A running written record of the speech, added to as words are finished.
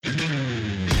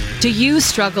Do you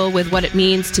struggle with what it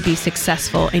means to be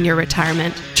successful in your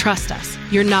retirement? Trust us,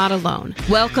 you're not alone.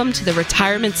 Welcome to the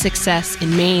Retirement Success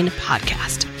in Maine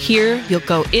podcast. Here, you'll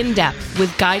go in depth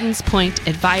with Guidance Point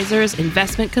advisors,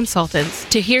 investment consultants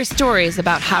to hear stories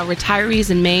about how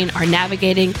retirees in Maine are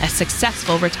navigating a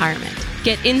successful retirement.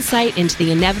 Get insight into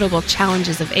the inevitable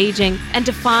challenges of aging and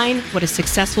define what a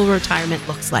successful retirement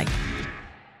looks like.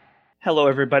 Hello,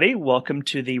 everybody. Welcome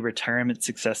to the Retirement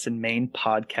Success in Maine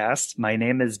podcast. My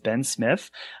name is Ben Smith.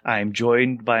 I'm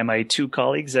joined by my two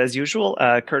colleagues, as usual,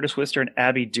 Curtis Wister and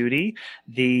Abby Duty,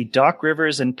 the Doc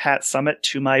Rivers and Pat Summit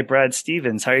to my Brad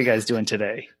Stevens. How are you guys doing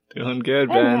today? Doing good,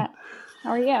 Ben.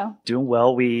 How are you? Doing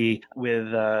well. With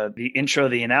the intro,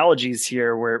 the analogies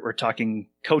here, we're talking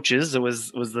coaches. It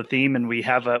was the theme, and we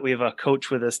have a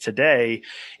coach with us today.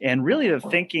 And really, the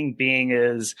thinking being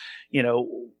is,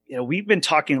 we've been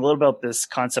talking a little about this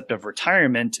concept of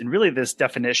retirement and really this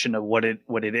definition of what it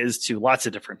is to lots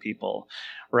of different people,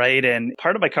 right? And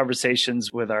part of my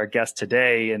conversations with our guest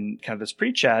today and kind of this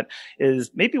pre-chat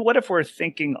is maybe what if we're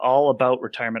thinking all about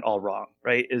retirement all wrong,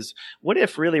 right? Is what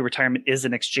if really retirement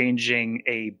isn't exchanging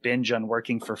a binge on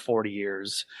working for 40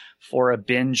 years for a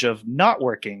binge of not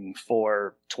working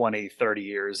for 20, 30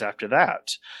 years after that.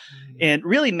 Mm-hmm. And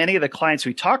really many of the clients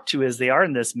we talk to is they are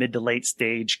in this mid to late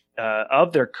stage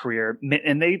of their career,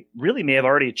 and they really may have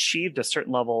already achieved a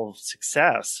certain level of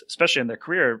success, especially in their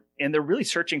career, and they're really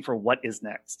searching for what is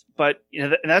next. But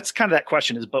and that's kind of that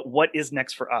question is, but what is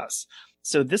next for us?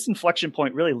 So this inflection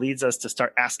point really leads us to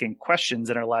start asking questions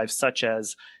in our lives such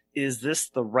as, is this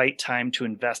the right time to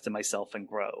invest in myself and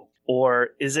grow? Or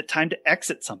is it time to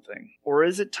exit something? Or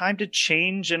is it time to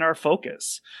change in our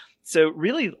focus? So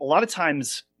really, a lot of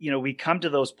times, we come to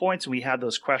those points and we have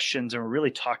those questions and we're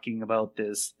really talking about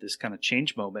this kind of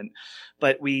change moment,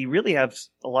 but we really have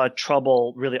a lot of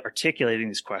trouble really articulating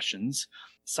these questions.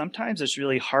 Sometimes it's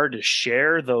really hard to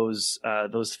share those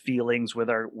feelings with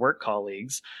our work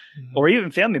colleagues or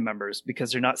even family members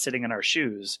because they're not sitting in our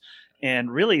shoes.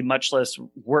 And really much less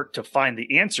work to find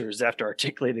the answers after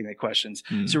articulating the questions.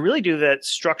 So really due to that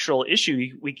structural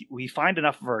issue, we find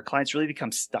enough of our clients really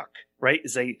become stuck, right?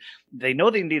 Is they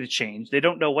know they need to change. They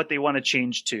don't know what they want to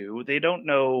change to. They don't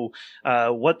know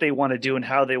what they want to do and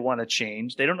how they want to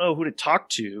change. They don't know who to talk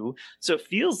to. So it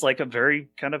feels like a very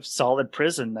kind of solid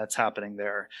prison that's happening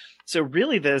there. So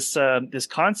really this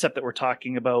concept that we're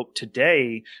talking about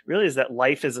today really is that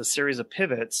life is a series of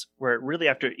pivots where really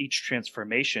after each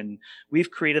transformation,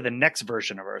 we've created the next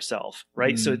version of ourselves,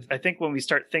 right? So I think when we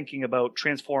start thinking about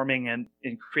transforming and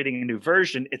creating a new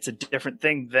version, it's a different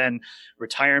thing than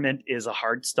retirement is a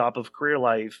hard stop of career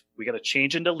life. We got to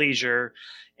change into leisure.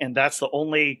 And that's the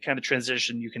only kind of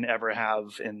transition you can ever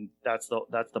have. And that's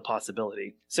the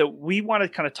possibility. So we want to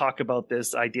kind of talk about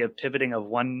this idea of pivoting of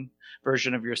one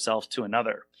version of yourself to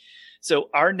another. So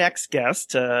our next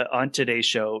guest on today's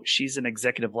show, she's an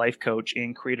executive life coach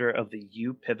and creator of the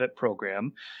You Pivot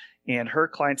program. And her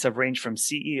clients have ranged from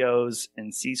CEOs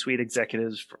and C-suite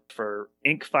executives for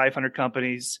Inc. 500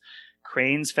 companies,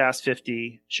 Crane's Fast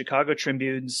 50, Chicago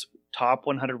Tribune's top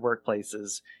 100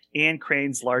 workplaces, and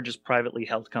Crane's largest privately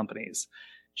held companies.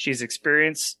 She's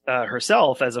experienced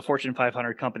herself as a Fortune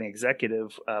 500 company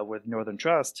executive with Northern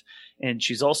Trust, and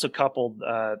she's also coupled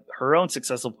her own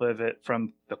successful pivot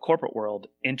from the corporate world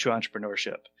into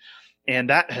entrepreneurship.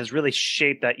 And that has really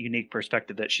shaped that unique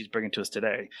perspective that she's bringing to us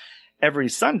today. Every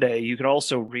Sunday, you can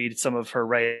also read some of her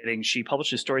writing. She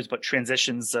publishes stories about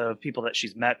transitions of people that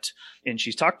she's met and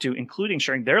she's talked to, including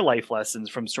sharing their life lessons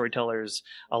from storytellers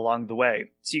along the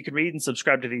way. So you can read and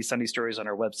subscribe to these Sunday stories on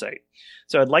our website.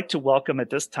 So I'd like to welcome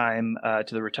at this time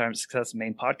to the Retirement Success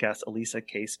Maine podcast, Elisa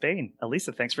K. Spain.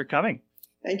 Elisa, thanks for coming.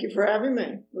 Thank you for having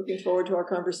me. Looking forward to our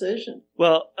conversation.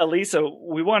 Well, Elisa,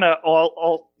 we want to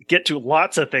all get to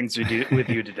lots of things with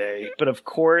you today, but of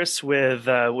course, with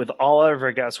all of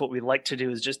our guests, what we like to do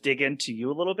is just dig into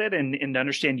you a little bit and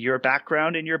understand your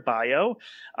background and your bio.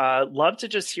 Love to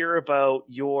just hear about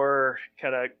your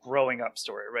kind of growing up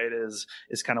story, right? Is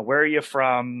kind of where are you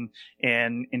from,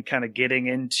 and kind of getting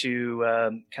into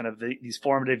kind of these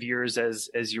formative years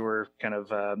as you were kind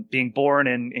of being born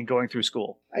and going through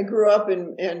school. I grew up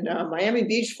in Miami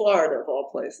Beach, Florida, of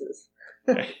all places.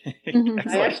 I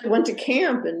actually went to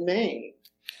camp in Maine.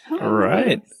 All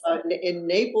right. In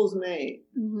Naples, Maine.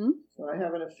 Mm-hmm. So I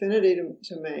have an affinity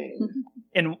to Maine.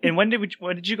 And when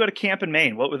did you go to camp in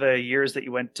Maine? What were the years that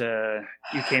you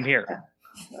came here?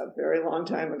 A very long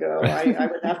time ago. I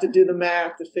would have to do the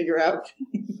math to figure out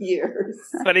years.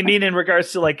 But I mean, in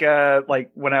regards to like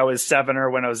when I was 7 or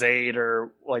when I was 8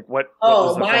 or like what?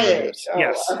 Oh, my age. Oh,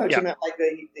 yes. I thought you meant like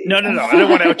the No. I don't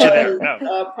want to out you there.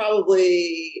 No.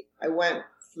 Probably I went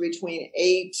between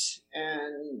 8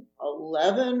 and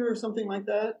 11 or something like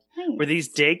that. Were these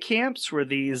day camps? Were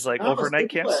these like overnight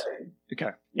camps?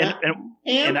 Okay. Camp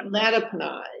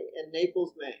Mattaponi in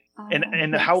Naples, Maine. Oh,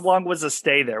 and how long was the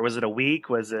stay there? Was it a week?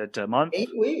 Was it a month? 8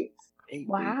 weeks. 8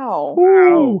 Wow. weeks.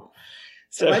 Wow.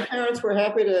 So my parents were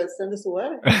happy to send us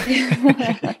away.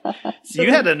 So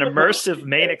you had an immersive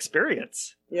Maine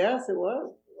experience. Yes, it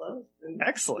was.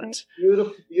 Excellent.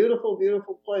 Beautiful, beautiful,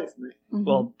 beautiful place, man. Mm-hmm.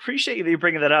 Well, appreciate you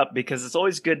bringing that up because it's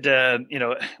always good to,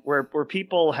 where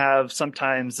people have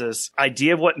sometimes this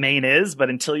idea of what Maine is,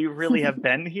 but until you really have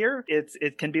been here,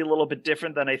 it can be a little bit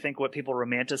different than I think what people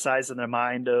romanticize in their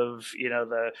mind of,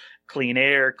 the clean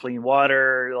air, clean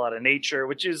water, a lot of nature,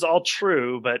 which is all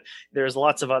true, but there's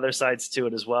lots of other sides to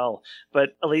it as well.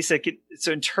 But Elisa,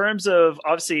 so in terms of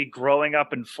obviously growing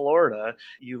up in Florida,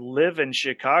 you live in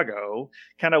Chicago,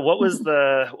 kind of what was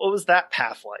that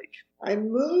path like? I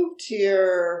moved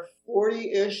here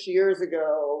 40-ish years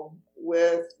ago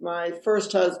with my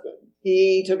first husband.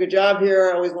 He took a job here.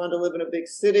 I always wanted to live in a big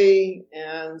city,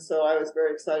 and so I was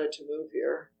very excited to move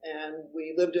here. And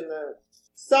we lived in the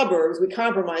suburbs. We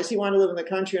compromised. He wanted to live in the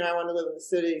country, and I wanted to live in the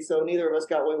city, so neither of us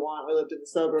got what we want. We lived in the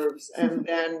suburbs. And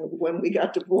then when we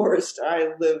got divorced,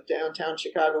 I lived downtown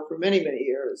Chicago for many, many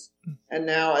years. And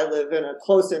now I live in a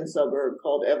close-in suburb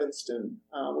called Evanston,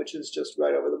 which is just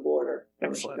right over the border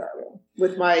from Chicago,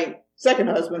 with my second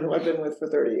husband, who I've been with for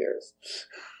 30 years.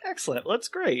 Excellent. Well, that's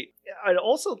great. I'd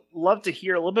also love to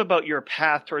hear a little bit about your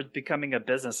path towards becoming a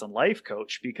business and life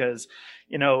coach, because,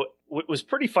 what was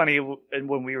pretty funny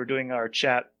when we were doing our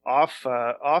chat off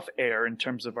air in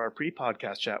terms of our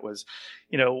pre-podcast chat was,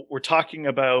 we're talking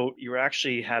about you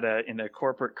actually had in a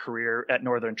corporate career at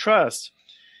Northern Trust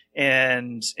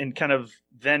and kind of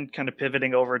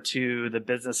pivoting over to the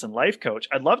business and life coach.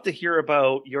 I'd love to hear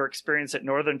about your experience at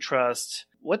Northern Trust,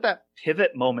 what that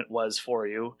pivot moment was for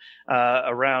you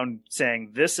around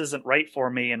saying, this isn't right for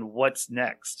me and what's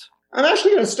next. I'm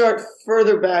actually going to start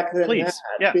further back than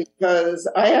that because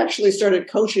I actually started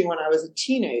coaching when I was a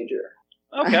teenager.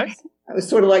 Okay. I was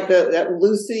sort of like that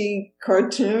Lucy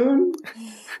cartoon.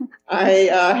 I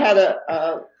had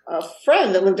a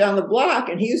friend that lived down the block,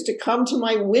 and he used to come to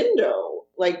my window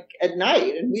like at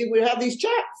night, and we would have these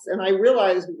chats. And I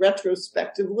realized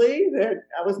retrospectively that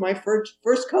was my first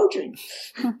coaching.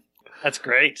 That's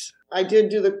great. I did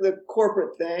do the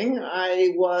corporate thing.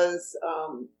 I was,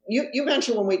 you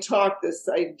mentioned when we talked this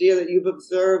idea that you've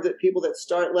observed that people that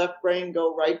start left brain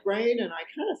go right brain. And I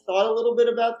kind of thought a little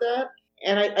bit about that.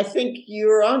 And I think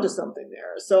you're onto something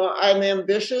there. So I'm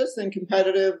ambitious and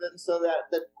competitive. And so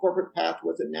that corporate path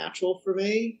was a natural for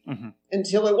me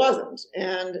until it wasn't.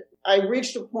 And I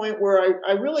reached a point where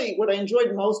I really, what I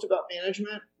enjoyed most about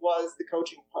management was the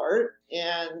coaching part.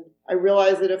 And I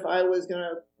realized that if I was going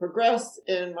to progress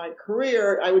in my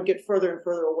career, I would get further and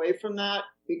further away from that,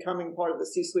 becoming part of the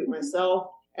C-suite myself.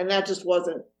 And that just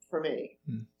wasn't for me.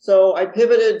 So I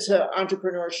pivoted to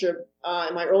entrepreneurship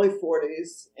in my early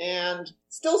 40s and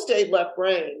still stayed left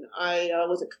brain. I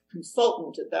was a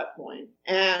consultant at that point.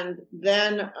 And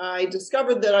then I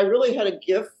discovered that I really had a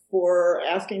gift for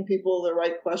asking people the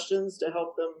right questions to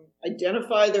help them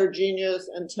identify their genius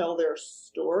and tell their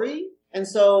story. And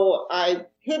so I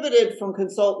pivoted from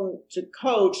consultant to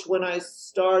coach when I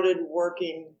started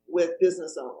working with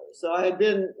business owners. So I had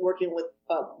been working with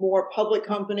more public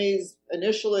companies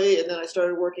initially, and then I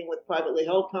started working with privately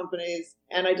held companies.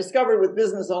 And I discovered with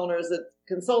business owners that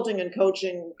consulting and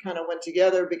coaching kind of went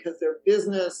together because their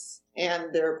business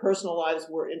and their personal lives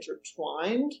were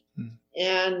intertwined.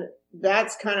 And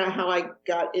that's kind of how I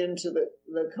got into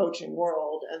the coaching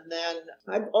world. And then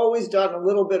I've always done a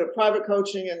little bit of private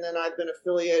coaching, and then I've been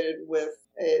affiliated with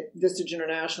Vistage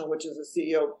International, which is a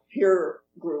CEO peer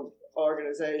group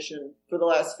organization for the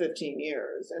last 15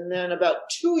 years. And then about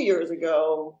 2 years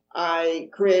ago, I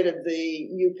created the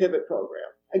You Pivot program.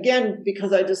 Again,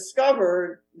 because I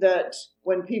discovered that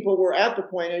when people were at the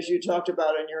point, as you talked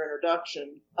about in your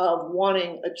introduction, of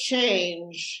wanting a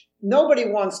change, nobody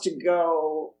wants to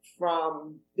go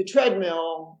from the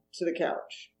treadmill to the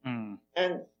couch.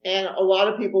 And a lot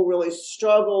of people really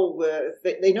struggle with,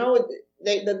 they know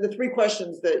the three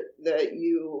questions that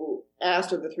you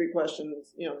asked are the three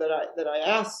questions, that I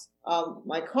ask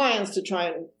my clients to try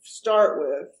and start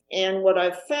with. And what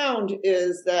I've found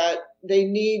is that they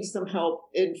need some help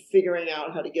in figuring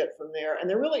out how to get from there. And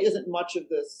there really isn't much of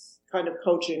this kind of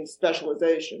coaching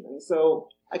specialization. And so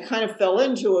I kind of fell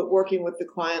into it working with the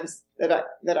clients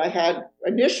that I had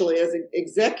initially as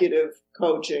executive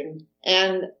coaching.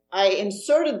 And I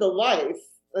inserted the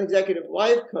executive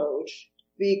life coach,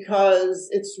 because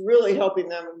it's really helping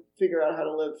them figure out how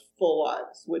to live full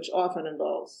lives, which often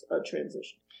involves a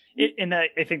transition. And I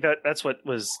think that's what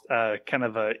was kind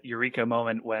of a eureka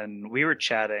moment when we were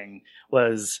chatting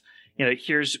was,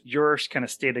 here's your kind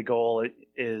of stated goal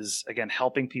is, again,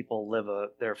 helping people live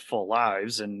their full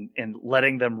lives and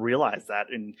letting them realize that.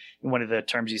 And one of the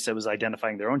terms you said was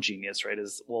identifying their own genius, right?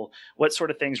 Is, well, what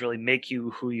sort of things really make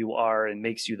you who you are and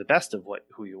makes you the best of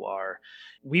who you are?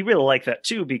 We really like that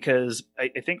too, because I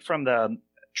think from the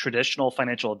traditional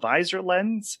financial advisor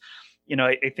lens,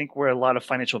 I think where a lot of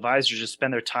financial advisors just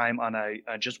spend their time on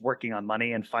just working on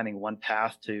money and finding one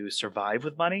path to survive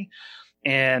with money.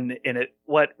 And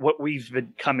what we've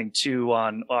been coming to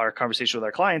on our conversation with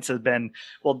our clients has been,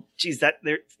 well, geez,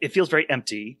 it feels very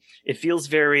empty. It feels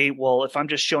very, well, if I'm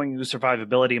just showing you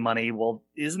survivability money, well,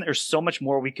 isn't there so much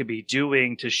more we could be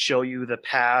doing to show you the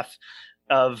path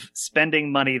of spending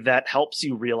money that helps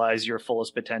you realize your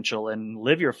fullest potential and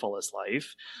live your fullest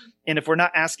life? And if we're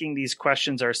not asking these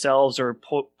questions ourselves or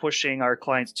pushing our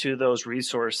clients to those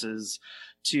resources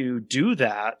to do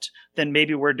that, then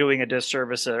maybe we're doing a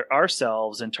disservice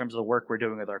ourselves in terms of the work we're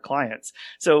doing with our clients.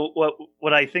 So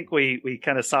what I think we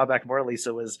kind of saw back more,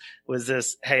 Lisa, was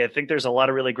this, hey, I think there's a lot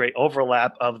of really great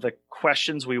overlap of the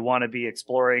questions we want to be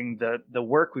exploring, the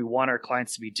work we want our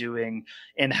clients to be doing,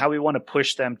 and how we want to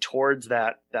push them towards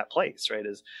that place, right?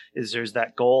 Is there's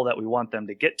that goal that we want them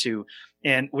to get to.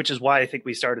 And which is why I think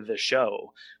we started this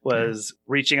show, was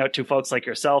reaching out to folks like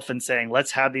yourself and saying,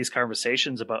 let's have these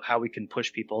conversations about how we can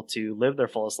push people to live their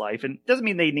fullest life. And it doesn't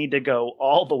mean they need to go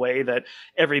all the way that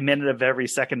every minute of every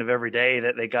second of every day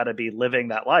that they got to be living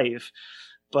that life.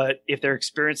 But if they're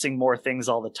experiencing more things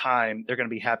all the time, they're going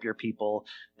to be happier people.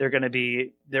 They're going to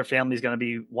be, their family's going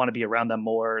to want to be around them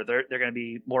more. They're going to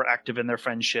be more active in their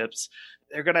friendships.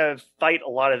 They're going to fight a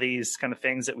lot of these kind of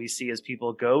things that we see as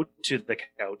people go to the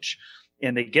couch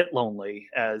and they get lonely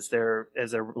as their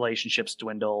relationships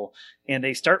dwindle, and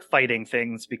they start fighting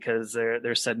things because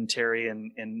they're sedentary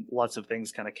and lots of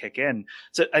things kind of kick in.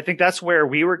 So I think that's where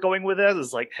we were going with it,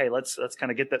 is like, hey, let's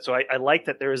kind of get that. So I like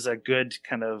that there is a good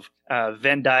kind of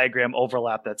Venn diagram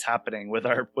overlap that's happening with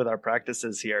our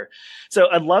practices here. So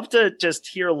I'd love to just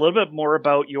hear a little bit more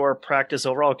about your practice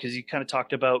overall, because you kind of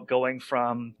talked about going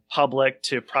from public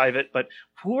to private, but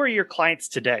who are your clients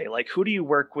today? Like, who do you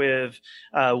work with?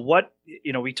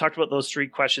 We talked about those three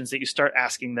questions that you start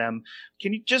asking them.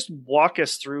 Can you just walk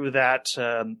us through that,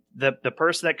 the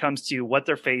person that comes to you, what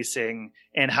they're facing,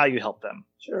 and how you help them?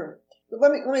 Sure. But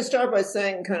let me start by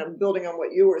saying, kind of building on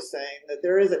what you were saying, that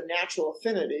there is a natural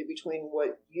affinity between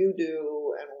what you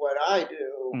do and what I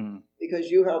do, because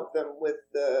you help them with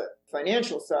the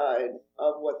financial side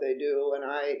of what they do, and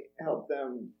I help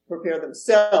them prepare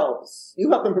themselves. You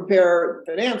help them prepare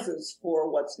finances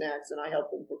for what's next, and I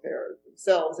help them prepare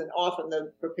themselves. And often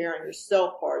the preparing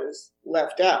yourself part is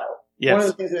left out. Yes. One of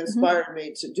the things that inspired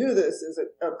me to do this is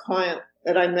a client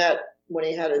that I met when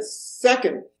he had his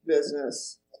second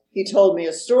business. He told me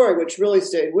a story which really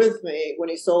stayed with me. When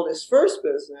he sold his first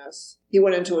business, he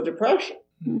went into a depression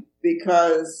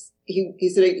because he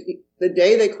said the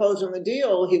day they closed on the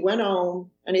deal, he went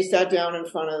home and he sat down in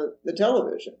front of the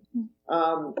television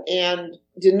and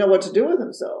didn't know what to do with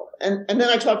himself. And then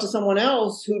I talked to someone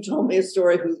else who told me a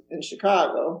story who's in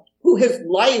Chicago, who his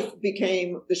life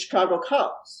became the Chicago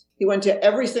Cubs. He went to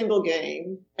every single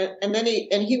game, and then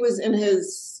he was in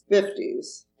his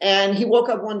 50s. And he woke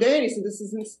up one day and he said,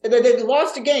 they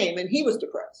lost a game, and he was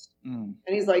depressed. And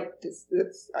he's like, this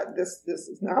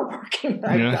is not working.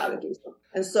 I've got to do something.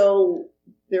 And so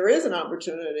there is an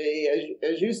opportunity,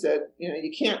 as you said,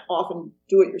 you can't often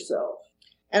do it yourself.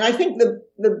 And I think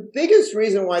the biggest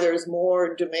reason why there's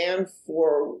more demand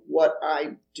for what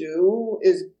I do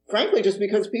is, frankly, just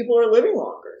because people are living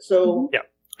longer. So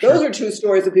those are two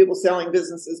stories of people selling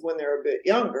businesses when they're a bit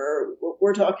younger.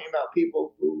 We're talking about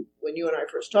people who, when you and I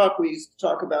first talked, we used to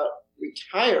talk about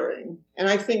retiring. And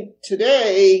I think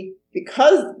today,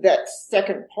 because that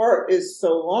second part is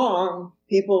so long,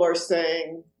 people are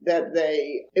saying that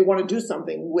they want to do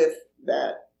something with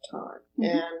that time.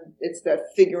 And it's that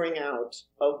figuring out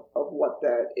of what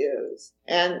that is.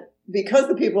 And because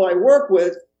the people I work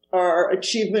with are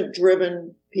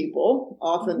achievement-driven people,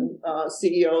 often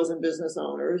CEOs and business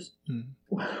owners.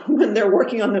 When they're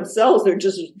working on themselves, they're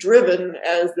just as driven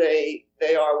as they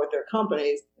are with their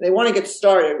companies. They want to get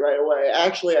started right away.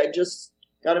 Actually, I just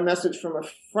got a message from a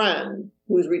friend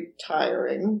who's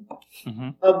retiring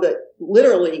of the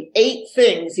literally 8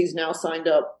 things he's now signed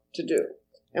up to do.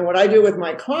 And what I do with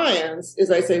my clients is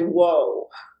I say, whoa,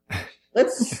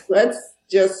 let's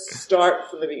just start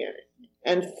from the beginning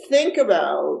and think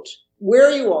about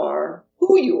where you are,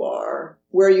 who you are,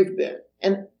 where you've been.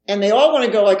 And they all want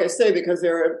to go, like I say, because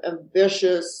they're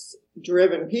ambitious,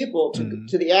 driven people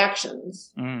to the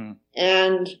actions.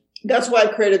 And that's why I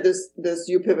created this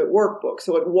UPivot workbook.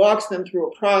 So it walks them through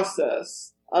a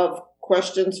process of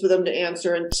questions for them to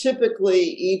answer. And typically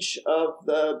each of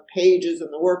the pages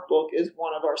in the workbook is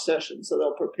one of our sessions. So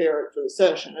they'll prepare it for the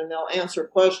session and they'll answer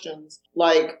questions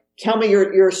like, tell me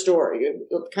your story,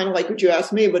 kind of like what you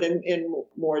asked me, but in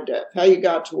more depth, how you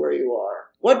got to where you are.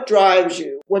 What drives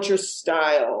you? What's your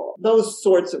style? Those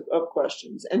sorts of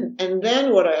questions. And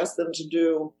then what I ask them to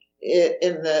do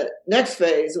in the next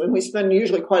phase, and we spend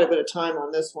usually quite a bit of time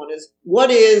on this one, is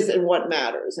what is and what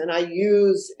matters. And I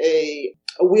use a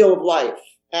wheel of life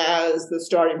as the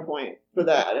starting point for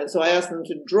that. And so I ask them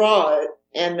to draw it,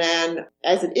 and then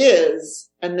as it is,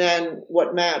 and then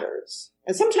what matters.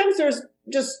 And sometimes there's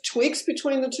just tweaks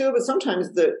between the two, but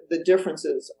sometimes the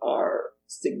differences are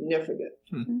significant.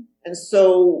 And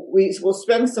so we will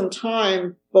spend some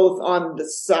time both on the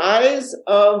size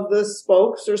of the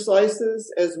spokes or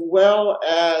slices as well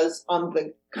as on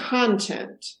the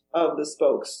content of the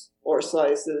spokes or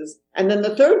slices. And then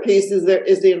the third piece is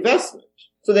the investment.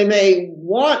 So they may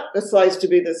want the slice to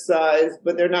be this size,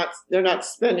 but they're not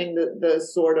spending the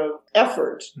sort of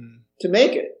effort to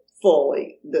make it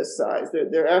fully this size.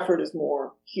 Their effort is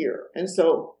more here. And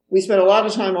so we spend a lot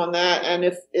of time on that. And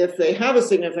if they have a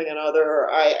significant other,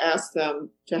 I ask them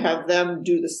to have them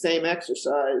do the same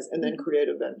exercise and then create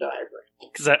a Venn diagram.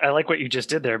 Because I like what you just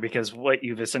did there, because what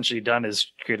you've essentially done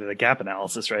is created a gap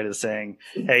analysis, right? Is saying,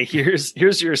 hey, here's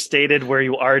your stated where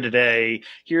you are today.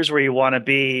 Here's where you want to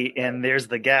be. And there's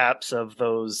the gaps of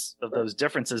those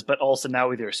differences, but also now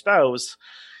with your spouse.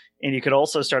 And you could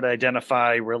also start to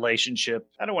identify relationship,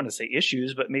 I don't want to say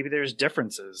issues, but maybe there's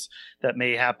differences that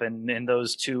may happen in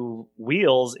those two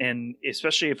wheels. And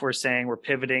especially if we're saying we're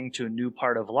pivoting to a new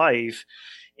part of life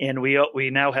and we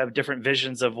now have different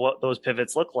visions of what those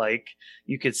pivots look like,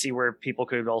 you could see where people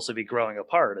could also be growing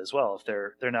apart as well if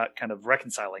they're not kind of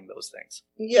reconciling those things.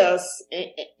 Yes.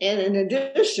 And in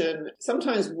addition,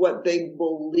 sometimes what they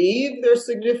believe their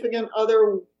significant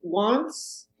other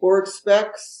wants or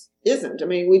expects isn't. I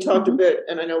mean, we talked a bit,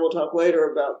 and I know we'll talk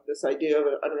later about this idea of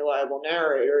an unreliable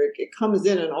narrator. It comes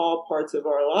in all parts of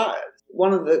our lives.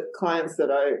 One of the clients that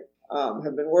I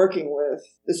have been working with,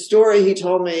 the story he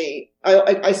told me,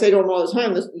 I say to him all the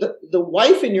time, the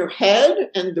wife in your head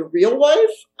and the real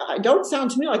wife don't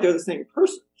sound to me like they're the same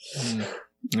person.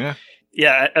 Yeah.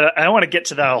 Yeah, I want to get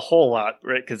to that a whole lot,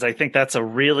 right? Because I think that's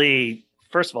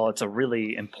first of all, it's a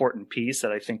really important piece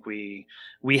that I think we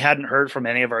hadn't heard from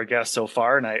any of our guests so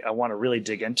far, and I want to really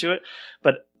dig into it.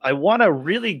 But I want to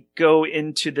really go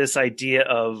into this idea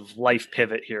of life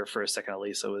pivot here for a second,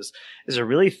 Elisa. Is it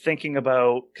really thinking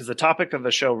about, because the topic of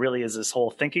the show really is this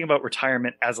whole thinking about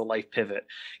retirement as a life pivot.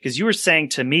 Because you were saying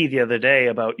to me the other day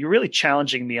about, you're really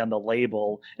challenging me on the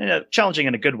label, and challenging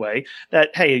in a good way, that,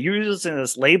 hey, you're using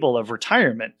this label of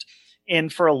retirement.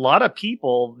 And for a lot of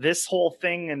people, this whole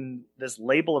thing and this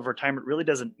label of retirement really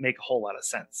doesn't make a whole lot of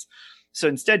sense. So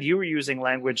instead, you were using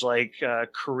language like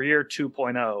career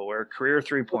 2.0 or career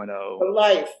 3.0.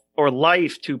 Or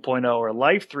life 2.0 or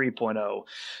life 3.0.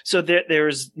 So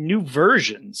there's new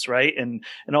versions, right? And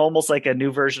almost like a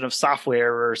new version of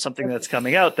software or something that's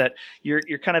coming out that you're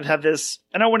kind of have this,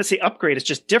 and I want to say upgrade, it's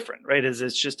just different, right?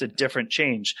 It's just a different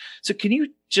change. So can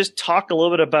you just talk a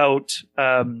little bit about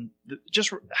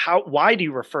why do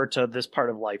you refer to this part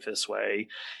of life this way,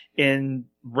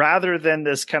 rather than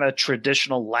this kind of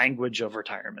traditional language of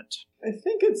retirement? I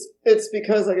think it's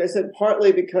because, like I said,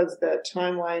 partly because that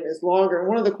timeline is longer. And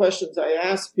one of the questions I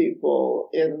ask people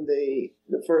in the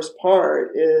first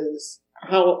part is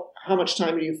how much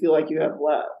time do you feel like you have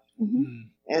left? Mm-hmm.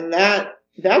 And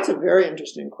that's a very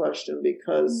interesting question,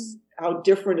 because how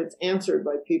different it's answered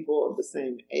by people of the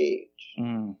same age.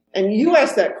 Mm. And you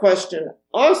ask that question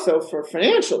also for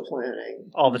financial planning.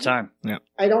 All the time. Yeah.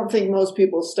 I don't think most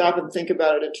people stop and think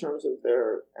about it in terms of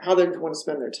how they want to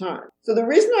spend their time. So the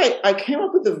reason I came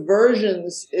up with the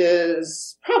versions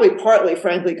is probably partly,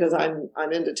 frankly, because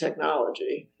I'm into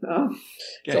technology.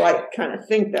 So I kind of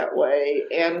think that way.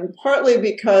 And partly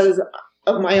because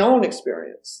of my own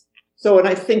experience. So when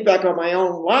I think back on my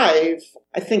own life,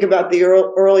 I think about the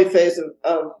early phase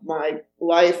of my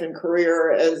life and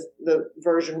career as the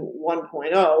version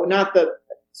 1.0,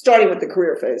 starting with the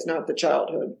career phase, not the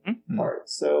childhood part.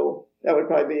 So that would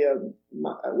probably be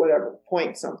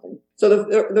point something. So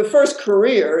the first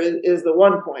career is the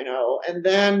 1.0. And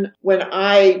then when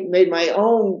I made my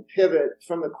own pivot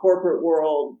from the corporate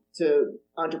world to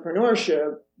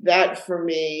entrepreneurship, that for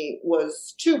me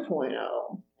was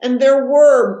 2.0. And there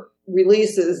were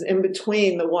releases in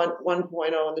between the 1.0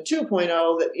 and the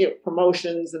 2.0, that,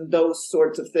 promotions and those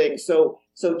sorts of things. So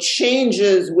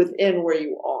changes within where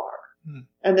you are.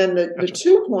 And then the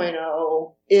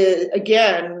 2.0 is,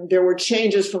 again, there were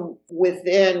changes from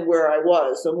within where I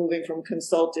was. So moving from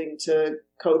consulting to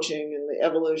coaching and the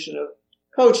evolution of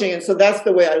coaching. And so that's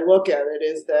the way I look at it,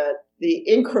 is that the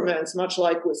increments, much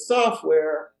like with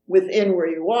software, within where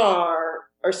you are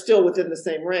still within the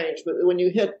same range. But when you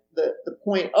hit the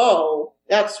 0.0,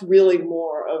 that's really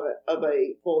more of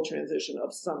a full transition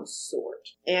of some sort.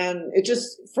 And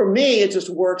for me, it just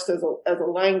works as a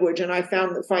language. And I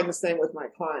find the same with my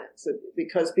clients,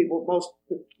 because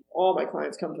all my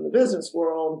clients come from the business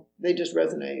world. They just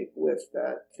resonate with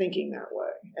that, thinking that way.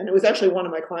 And it was actually one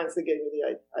of my clients that gave me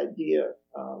the idea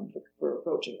for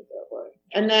approaching it that way.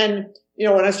 And then,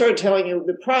 when I started telling you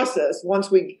the process, once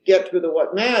we get through the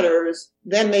what matters,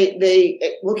 then they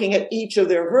looking at each of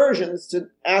their versions, to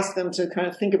ask them to kind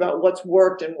of think about what's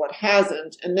worked and what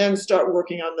hasn't, and then start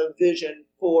working on the vision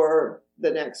for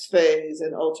the next phase,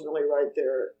 and ultimately write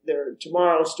their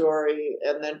tomorrow story,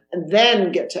 and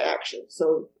then get to action.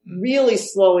 So really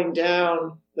slowing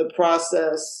down the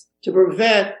process to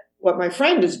prevent what my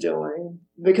friend is doing,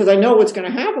 because I know what's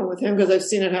going to happen with him, because I've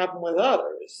seen it happen with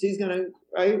others. He's going to,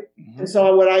 right? Mm-hmm. And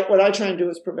so what I try and do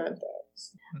is prevent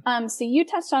that. So you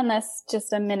touched on this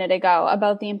just a minute ago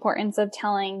about the importance of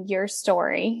telling your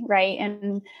story, right?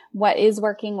 And what is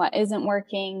working, what isn't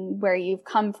working, where you've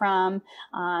come from,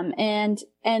 and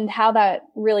how that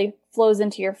really flows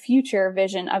into your future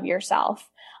vision of yourself.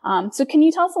 So can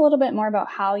you tell us a little bit more about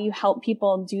how you help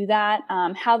people do that,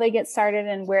 how they get started,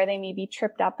 and where they may be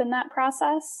tripped up in that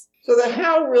process? So the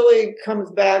how really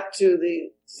comes back to the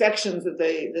sections that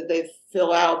they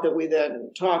fill out that we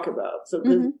then talk about.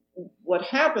 So what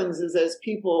happens is, as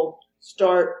people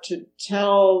start to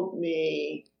tell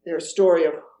me their story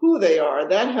of who they are,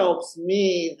 that helps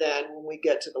me then when we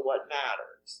get to the what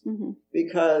matters,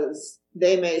 because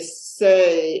they may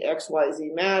say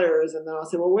XYZ matters, and then I'll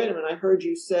say, well, wait a minute, I heard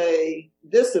you say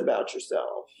this about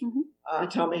yourself.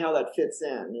 Tell me how that fits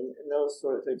in, and those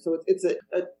sort of things. So it's a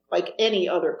like any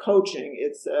other coaching,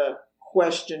 it's a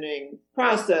questioning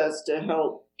process to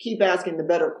help keep asking the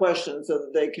better questions, so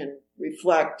that they can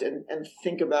reflect and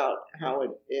think about how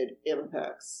it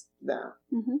impacts them.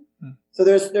 So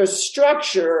there's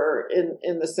structure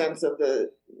in the sense of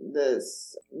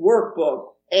this workbook,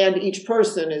 and each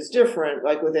person is different.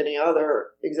 Like with any other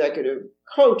executive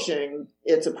coaching,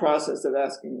 it's a process of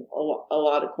asking a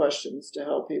lot of questions to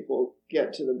help people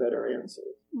get to the better answers.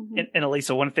 And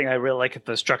Elisa, one thing I really like at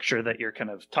the structure that you're kind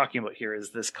of talking about here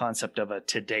is this concept of a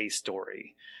today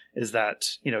story. Is that,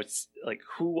 it's like,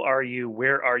 who are you?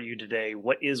 Where are you today?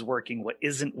 What is working? What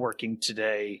isn't working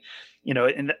today?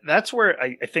 And that's where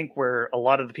I think where a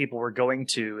lot of the people we're going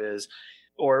to is,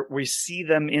 or we see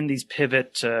them in these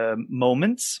pivot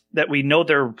moments that we know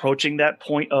they're approaching that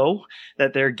 0.0,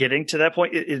 that they're getting to that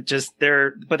point.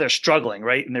 But they're struggling,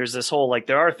 right? And there's this whole, like,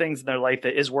 there are things in their life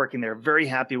that is working, they're very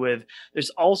happy with. There's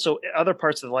also other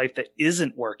parts of their life that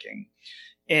isn't working.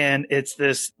 And it's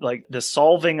this, like, the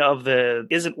solving of the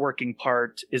isn't working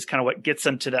part is kind of what gets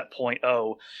them to that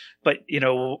 0.0. But,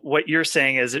 what you're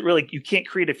saying is you can't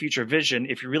create a future vision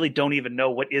if you really don't even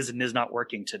know what is and is not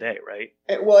working today, right?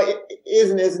 Well, it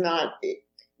is and is not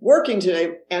working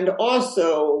today. And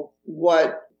also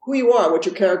who you are, what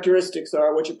your characteristics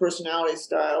are, what your personality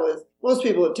style is. Most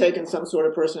people have taken some sort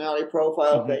of personality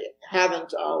profile. If they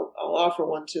haven't, I'll offer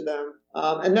one to them.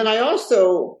 And then I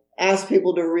also ask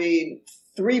people to read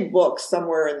 3 books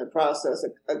somewhere in the process.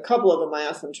 A couple of them I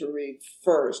asked them to read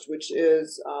first, which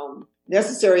is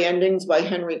Necessary Endings by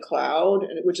Henry Cloud,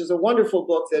 which is a wonderful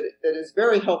book that is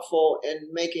very helpful in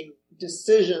making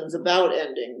decisions about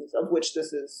endings, of which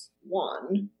this is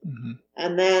one.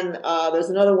 And then there's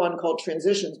another one called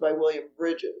Transitions by William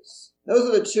Bridges. Those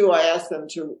are the 2 I asked them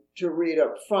to read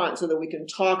up front, so that we can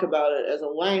talk about it as a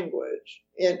language.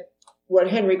 What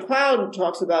Henry Cloud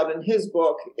talks about in his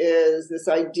book is this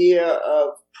idea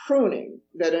of pruning,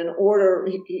 that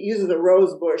he uses a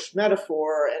rose bush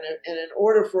metaphor, and in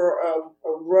order for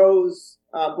a rose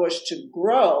bush to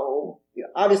grow, you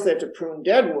obviously have to prune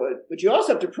dead wood, but you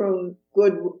also have to prune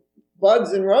good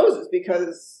buds and roses,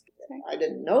 because I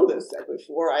didn't know this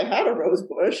before. I had a rose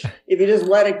bush. If you just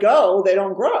let it go, they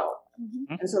don't grow.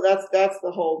 And so that's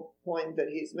the whole point that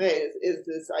he's made, is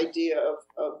this idea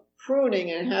of pruning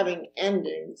and having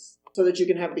endings so that you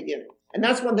can have beginnings. And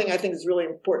that's one thing I think is really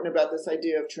important about this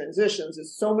idea of transitions,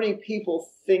 is so many people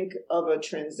think of a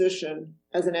transition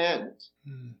as an end.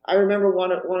 I remember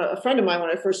a friend of mine, when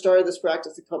I first started this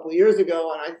practice a couple of years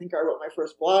ago, and I think I wrote my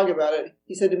first blog about it,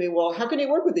 he said to me, well, how can you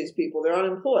work with these people? They're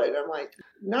unemployed. I'm like,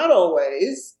 not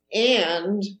always.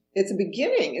 And it's a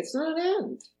beginning. It's not an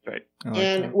end. Right.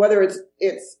 And whether it's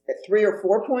 3 or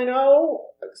 4.0,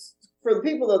 for the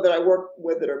people that I work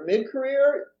with that are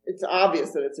mid-career, it's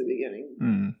obvious that it's a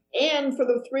beginning. And for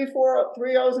the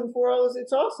 3.0s and 4.0s,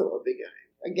 it's also a beginning.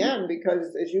 Again,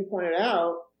 because as you pointed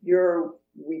out, your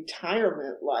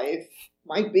retirement life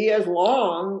might be as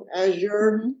long as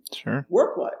your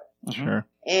work life. Sure.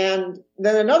 And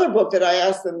then another book that I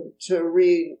asked them to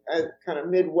read at kind of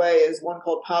midway is one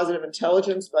called Positive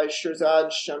Intelligence by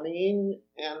Shirzad Chamine.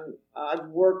 And I've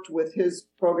worked with his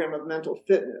program of mental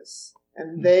fitness.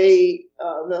 And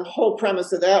the whole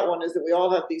premise of that one is that we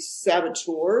all have these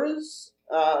saboteurs,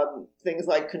 things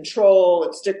like control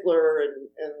and stickler, and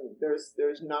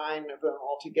there's 9 of them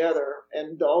altogether.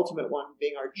 And the ultimate one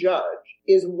being our judge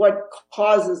is what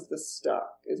causes the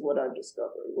stuck, is what I've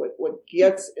discovered, what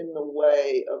gets in the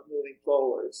way of moving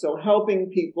forward. So helping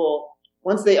people,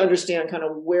 once they understand kind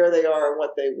of where they are and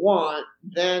what they want,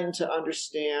 then to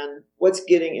understand what's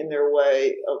getting in their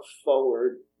way of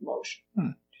forward motion.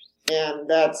 And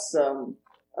that's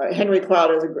Henry Cloud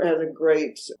has a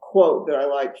great quote that I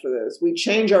like for this. We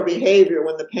change our behavior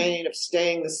when the pain of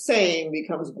staying the same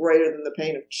becomes greater than the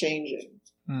pain of changing.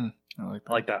 I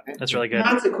like that. That's really good.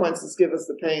 Consequences give us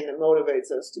the pain that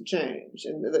motivates us to change.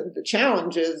 And the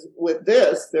challenge is with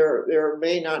this, there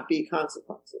may not be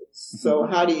consequences. So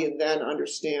how do you then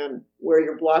understand where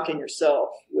you're blocking yourself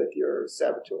with your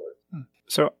saboteurs?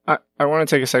 So I want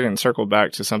to take a second and circle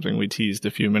back to something we teased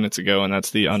a few minutes ago, and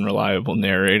that's the unreliable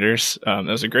narrators. That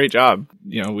was a great job.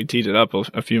 We teed it up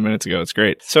a few minutes ago. It's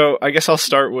great. So I guess I'll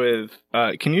start with,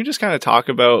 can you just kind of talk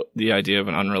about the idea of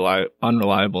an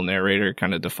unreliable narrator,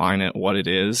 kind of define it, what it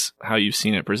is, how you've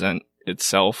seen it present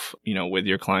itself, with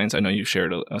your clients? I know you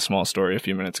shared a small story a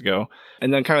few minutes ago.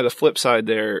 And then kind of the flip side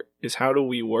there is, how do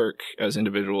we work as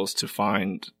individuals to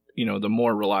find, the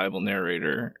more reliable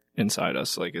narrator inside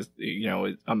us? Like,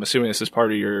 I'm assuming this is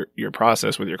part of your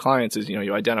process with your clients is,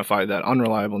 you identify that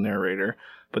unreliable narrator,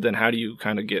 but then how do you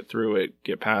kind of get through it,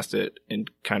 get past it,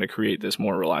 and kind of create this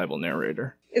more reliable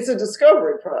narrator? It's a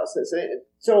discovery process.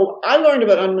 So I learned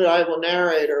about unreliable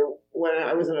narrator when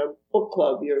I was in a book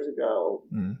club years ago.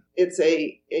 It's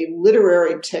a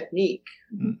literary technique.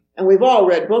 And we've all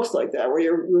read books like that, where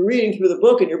you're reading through the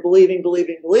book and you're believing,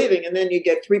 and then you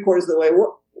get 3/4 of the way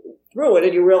through it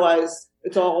and you realize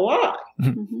it's all a lie.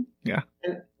 Yeah.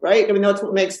 And, right? I mean, that's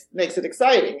what makes it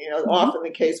exciting. Often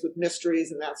the case with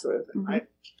mysteries and that sort of thing, right?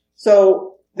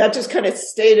 So that just kind of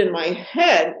stayed in my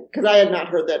head because I had not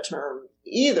heard that term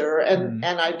either. And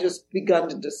I just begun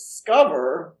to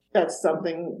discover that's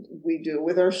something we do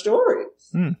with our stories.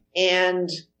 And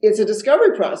it's a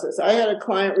discovery process. I had a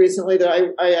client recently that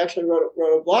I actually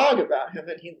wrote a blog about him,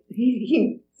 and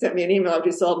he sent me an email after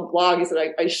he saw the blog. He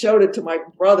said, I showed it to my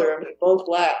brother, and we both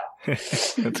laughed.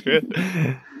 That's good.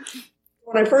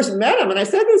 When I first met him, and I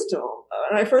said this to him,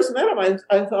 I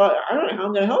thought, I don't know how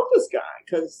I'm going to help this guy,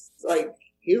 because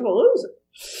he's a loser.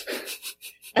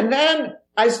 And then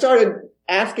I started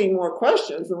asking more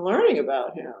questions and learning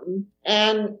about him.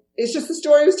 And it's just the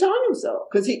story he was telling himself,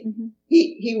 because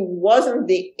he wasn't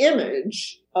the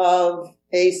image of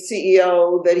a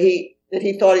CEO that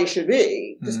he thought he should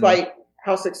be, despite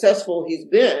how successful he's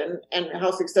been and how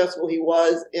successful he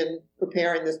was in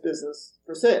preparing this business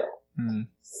for sale.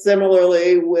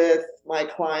 Similarly with my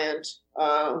client,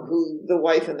 who the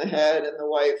wife in the head and the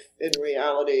wife in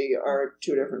reality are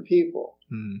 2 different people.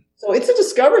 So it's a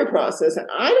discovery process, and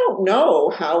I don't know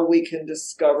how we can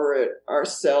discover it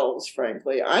ourselves,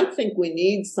 frankly. I think we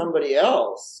need somebody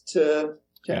else to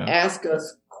ask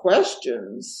us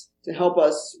questions to help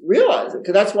us realize it.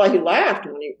 Because that's why he laughed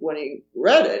when he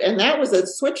read it. And that was a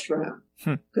switch for him.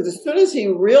 Because as soon as he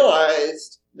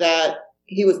realized that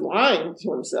he was lying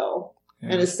to himself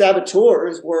and his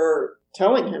saboteurs were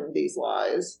telling him these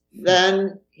lies,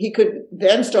 then he could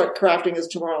then start crafting his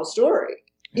tomorrow story.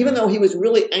 Even though he was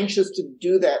really anxious to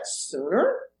do that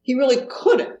sooner, he really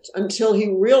couldn't until he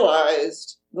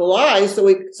realized the lies,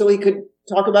 so he could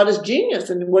talk about his genius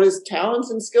and what his talents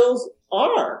and skills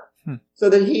are. So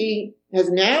that he has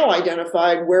now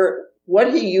identified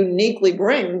what he uniquely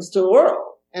brings to the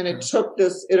world. And it took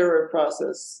this iterative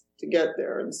process to get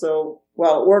there. And so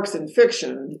while it works in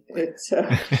fiction,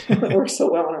 it works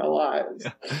so well in our lives.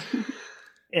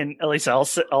 And Elisa,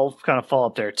 I'll kind of follow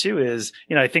up there too is,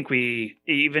 I think we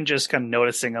even just kind of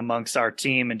noticing amongst our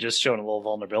team and just showing a little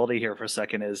vulnerability here for a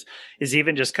second is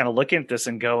even just kind of looking at this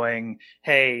and going,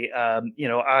 hey,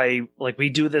 we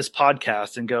do this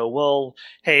podcast and go, well,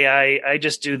 hey, I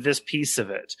just do this piece of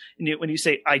it. And when you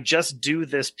say, I just do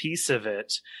this piece of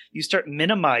it, you start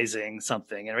minimizing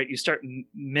something, right? You start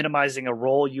minimizing a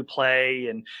role you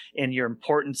play and your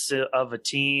importance of a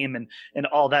team and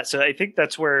all that. So I think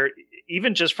that's where,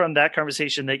 even just from that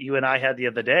conversation that you and I had the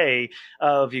other day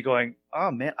of you going, oh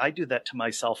man, I do that to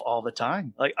myself all the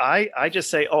time. Like I just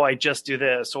say, oh, I just do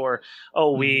this, or,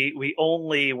 oh, we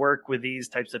only work with these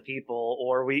types of people,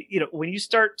 or when you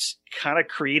start kind of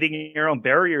creating your own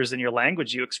barriers in your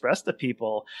language, you express to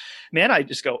people, man, I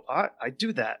just go, I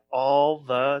do that all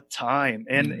the time.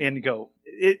 And go,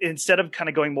 instead of kind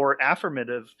of going more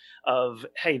affirmative of,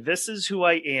 hey, this is who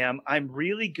I am. I'm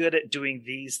really good at doing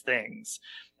these things.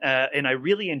 And I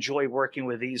really enjoy working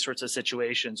with these sorts of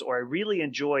situations, or I really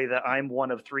enjoy that I'm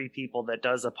one of 3 people that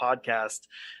does a podcast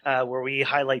where we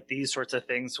highlight these sorts of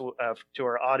things to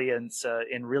our audience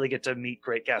and really get to meet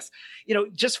great guests.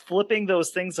 Just flipping those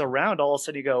things around, all of a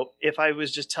sudden you go, if I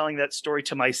was just telling that story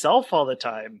to myself all the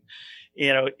time,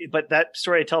 but that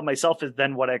story I tell myself is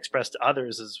then what I express to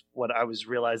others is what I was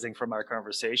realizing from our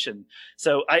conversation.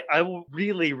 So I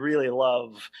really, really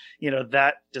love,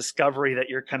 that discovery that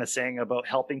you're kind of saying about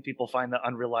helping people find the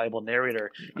unreliable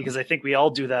narrator, because I think we all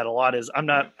do that a lot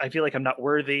I feel like I'm not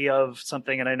worthy of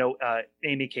something. And I know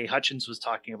Amy K. Hutchins was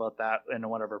talking about that in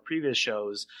one of our previous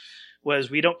shows,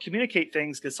 was we don't communicate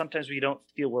things because sometimes we don't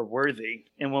feel we're worthy.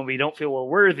 And when we don't feel we're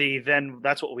worthy, then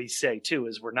that's what we say too,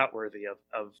 is we're not worthy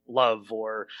of love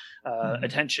or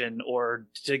attention, or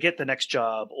to get the next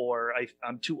job, or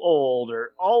I'm too old,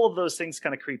 or all of those things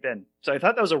kind of creep in. So I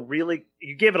thought that was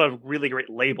you gave it a really great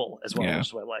label as well, which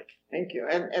is what I like. Thank you.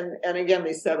 And again,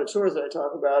 these saboteurs that I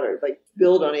talk about are like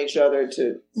build on each other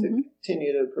to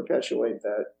continue to perpetuate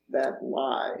that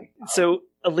lie. So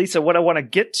Elisa, what I want to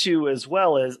get to as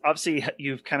well is, obviously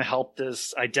you've kind of helped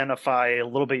us identify a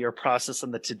little bit your process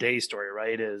in the Today story,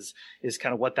 right? Is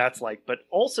kind of what that's like. But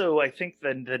also I think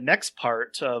then the next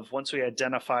part of, once we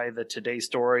identify the Today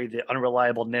story, the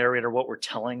unreliable narrator, what we're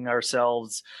telling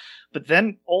ourselves, but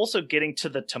then also getting to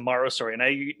the tomorrow story. And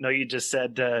I know you just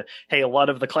said, hey, a lot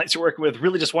of the clients you're working with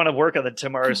really just want to work on the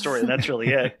tomorrow story, and that's really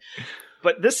it.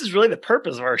 But this is really the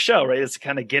purpose of our show, right? Is to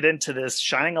kind of get into this,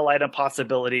 shining a light on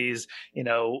possibilities.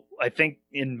 I think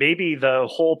maybe the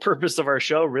whole purpose of our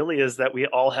show really is that we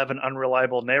all have an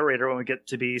unreliable narrator when we get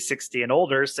to be 60 and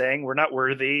older, saying we're not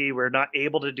worthy, we're not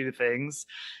able to do things.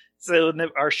 So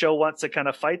our show wants to kind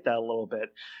of fight that a little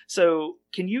bit. So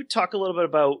can you talk a little bit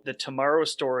about the tomorrow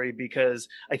story? Because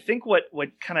I think what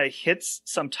kind of hits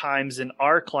sometimes in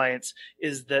our clients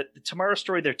is that the tomorrow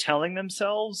story they're telling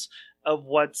themselves of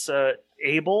what's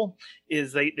able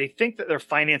is they think that their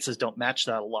finances don't match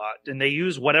that a lot. And they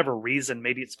use whatever reason,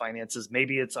 maybe it's finances,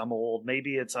 maybe it's I'm old,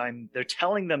 maybe it's they're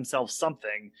telling themselves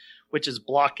something which is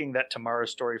blocking that tomorrow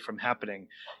story from happening.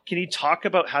 Can you talk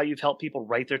about how you've helped people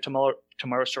write their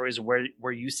tomorrow stories,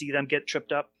 where you see them get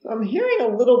tripped up? I'm hearing a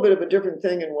little bit of a different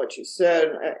thing in what you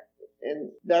said.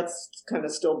 And that's kind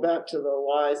of still back to the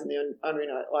lies and the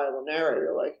unreliable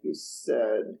narrator, like you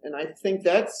said. And I think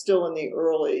that's still in the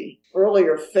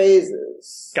earlier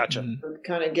phases. Gotcha.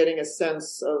 Kind of getting a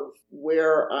sense of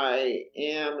where I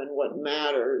am and what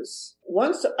matters.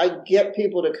 Once I get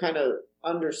people to kind of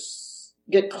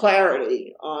get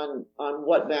clarity on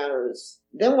what matters,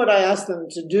 then what I ask them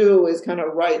to do is kind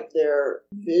of write their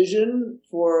vision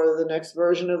for the next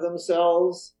version of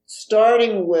themselves,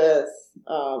 starting with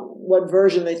what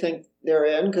version they think they're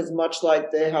in, because much like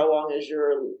how long is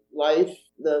your life,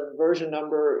 the version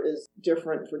number is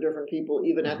different for different people,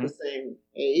 even at the same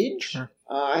age. Sure.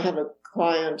 I have a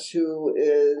client who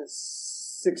is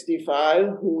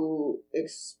 65 who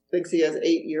thinks he has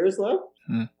 8 years left.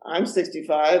 I'm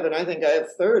 65 and I think I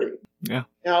have 30. Yeah.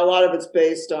 Now, a lot of it's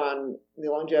based on the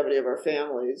longevity of our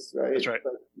families, right? That's right.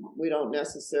 But we don't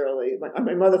necessarily.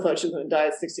 My mother thought she was going to die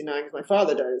at 69 because my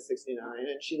father died at 69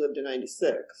 and she lived to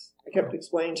 96. I kept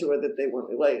explaining to her that they weren't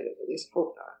related. At least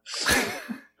hope not.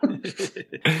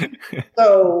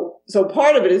 So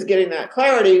part of it is getting that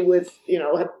clarity with,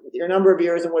 your number of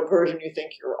years and what version you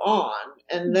think you're on.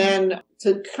 And then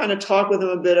to kind of talk with them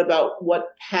a bit about what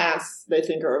paths they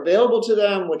think are available to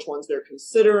them, which ones they're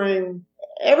considering.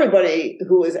 Everybody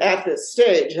who is at this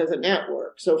stage has a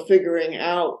network. So figuring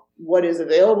out what is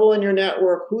available in your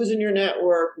network, who's in your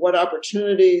network, what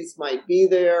opportunities might be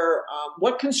there,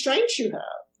 what constraints you have,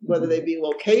 whether they be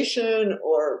location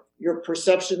or your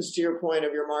perceptions, to your point,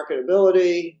 of your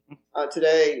marketability.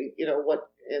 Today, what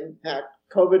impact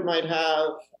COVID might have.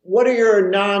 What are your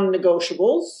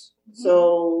non-negotiables?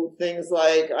 So things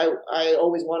like I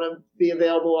always want to be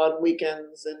available on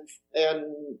weekends and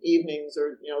evenings,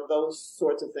 or those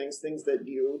sorts of things that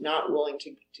you're not willing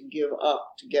to give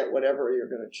up to get whatever you're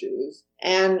going to choose,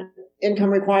 and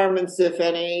income requirements, if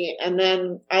any. And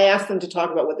then I ask them to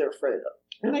talk about what they're afraid of,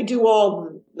 and I do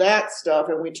all that stuff,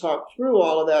 and we talk through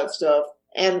all of that stuff.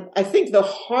 And I think the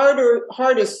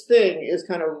hardest thing is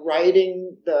kind of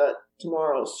writing the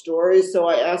tomorrow's story. So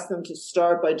I ask them to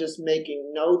start by just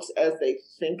making notes as they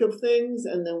think of things,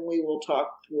 and then we will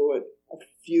talk through it a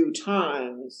few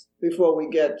times before we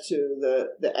get to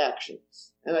the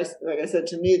actions. And like I said,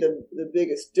 to me, the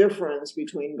biggest difference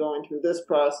between going through this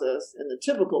process and the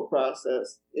typical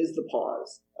process is the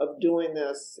pause of doing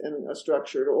this in a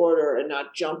structured order and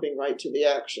not jumping right to the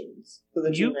actions, so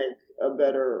that you make a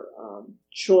better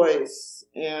choice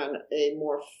and a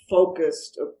more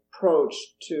focused approach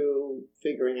to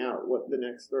figuring out what the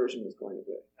next version is going to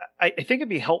be. I think it'd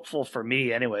be helpful for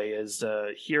me anyway is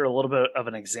hear a little bit of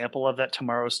an example of that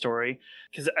tomorrow story,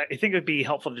 because I think it'd be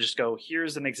helpful to just go,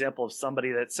 here's an example of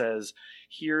somebody that says,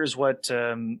 here's what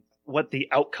the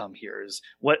outcome here is.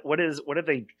 What have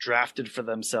they drafted for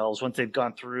themselves once they've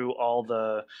gone through all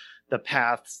the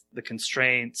paths, the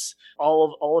constraints,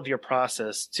 all of your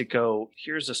process to go,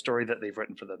 here's a story that they've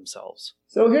written for themselves.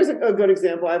 So here's a good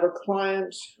example. I have a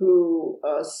client who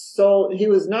he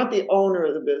was not the owner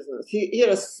of the business. He had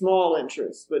a small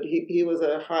interest, but he was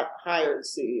a hired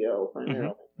CEO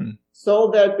primarily. Mm-hmm.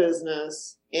 Sold that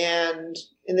business. And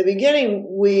in the beginning,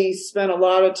 we spent a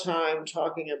lot of time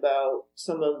talking about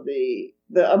some of the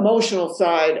emotional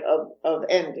side of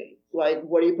ending. Like,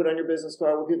 what do you put on your business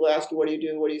card? When people ask you, what do you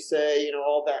do? What do you say?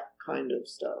 All that kind of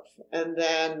stuff. And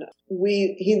then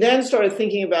he then started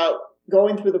thinking about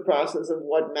going through the process of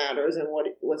what matters and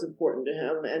what's important to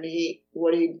him. And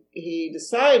what he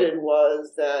decided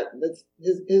was that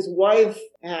his wife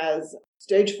has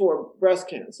stage 4 breast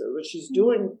cancer, but she's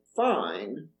doing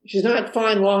fine. She's not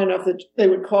fine long enough that they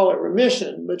would call it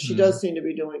remission, but she does seem to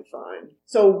be doing fine.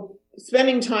 So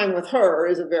spending time with her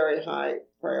is a very high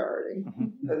priority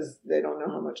because they don't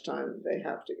know how much time they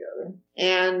have together.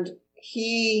 And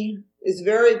he is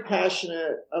very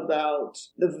passionate about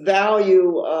the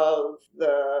value of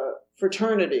the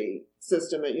fraternity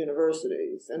system at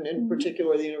universities, and in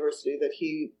particular the university that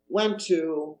he went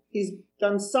to. He's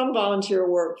done some volunteer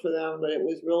work for them, but it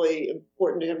was really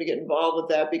important to him to get involved with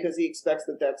that because he expects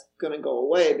that that's going to go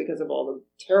away because of all the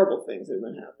terrible things that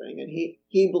have been happening, and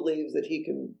he believes that he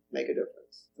can make a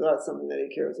difference. So that's something that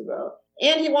he cares about.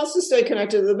 And he wants to stay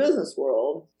connected to the business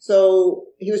world. So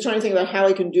he was trying to think about how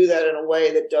he can do that in a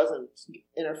way that doesn't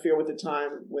interfere with the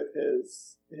time with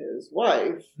his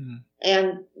wife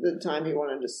and the time he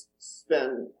wanted to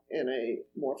spend in a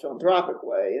more philanthropic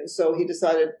way. And so he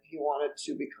decided he wanted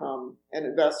to become an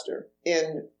investor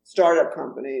in startup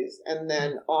companies and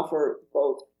then offer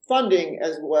both funding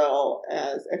as well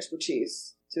as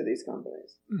expertise to these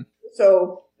companies.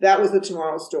 So that was the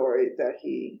tomorrow story that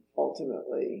he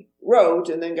ultimately wrote,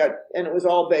 and it was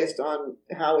all based on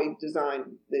how he designed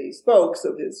the spokes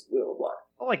of his Wheel of Life.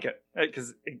 I like it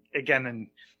because again,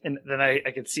 and then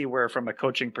I could see where from a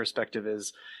coaching perspective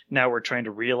is now we're trying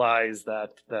to realize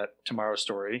that tomorrow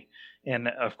story. And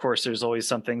of course, there's always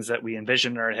some things that we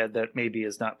envision in our head that maybe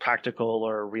is not practical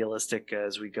or realistic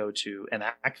as we go to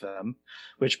enact them,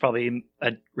 which probably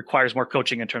requires more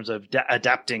coaching in terms of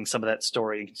adapting some of that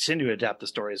story and continue to adapt the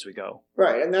story as we go.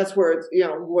 Right. And that's where it's,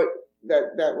 what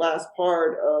that last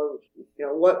part of,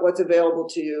 what's available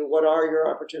to you, what are your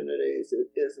opportunities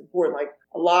is important. Like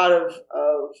a lot of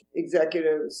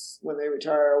executives, when they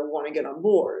retire, want to get on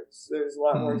boards. There's a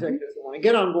lot more executives that want to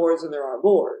get on boards than there are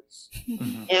boards.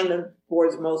 And the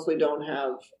boards mostly don't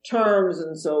have terms.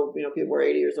 And so, people are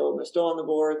 80 years old and they're still on the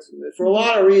boards. And for a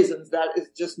lot of reasons, that is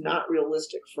just not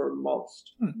realistic for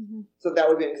most. So that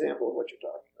would be an example of what you're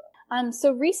talking about.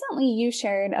 So recently you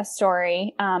shared a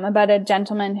story about a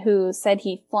gentleman who said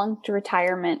he flunked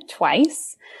retirement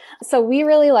twice. So we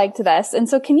really liked this. And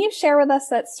so can you share with us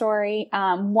that story,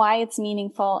 why it's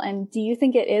meaningful, and do you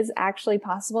think it is actually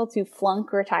possible to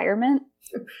flunk retirement?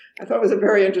 I thought it was a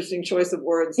very interesting choice of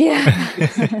words. Yeah.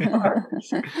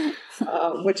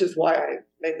 Which is why I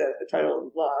made the title of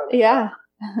the blog. Yeah.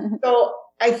 So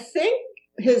I think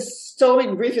so let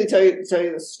me briefly tell you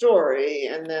the story,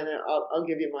 and then I'll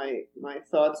give you my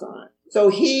thoughts on it. So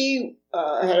he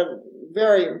had a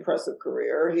very impressive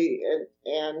career.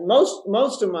 And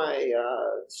most of my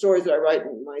stories that I write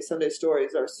in my Sunday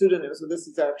stories are pseudonyms. So this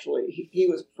is actually he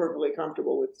was perfectly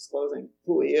comfortable with disclosing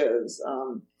who he is.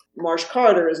 Marsh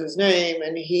Carter is his name,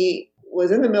 and he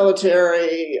was in the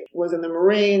military, was in the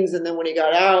Marines, and then when he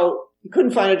got out, he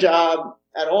couldn't find a job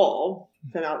at all.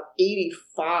 Sent out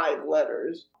 85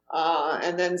 letters.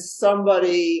 And then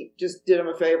somebody just did him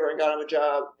a favor and got him a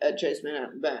job at Chase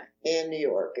Manhattan Bank in New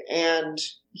York. And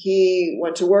he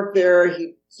went to work there.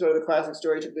 He sort of the classic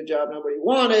story, took the job nobody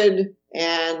wanted.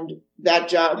 And that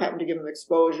job happened to give him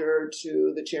exposure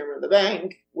to the chairman of the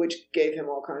bank, which gave him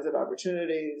all kinds of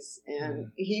opportunities.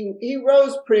 And he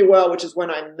rose pretty well, which is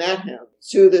when I met him,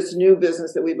 to this new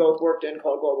business that we both worked in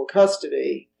called Global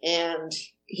Custody. And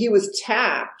he was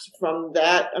tapped from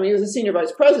that. I mean, he was a senior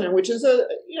vice president, which is a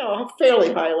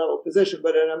fairly high level position,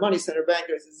 but in a money center bank,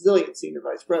 there's a zillion senior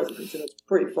vice presidents, and it's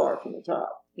pretty far from the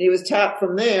top. And he was tapped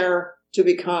from there to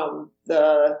become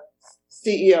the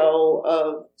CEO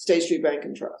of State Street Bank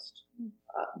and Trust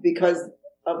because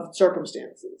of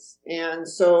circumstances. And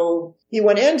so he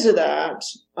went into that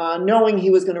knowing he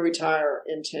was going to retire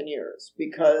in 10 years,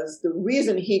 because the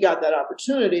reason he got that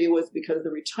opportunity was because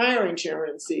the retiring chairman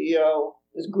and CEO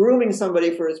was grooming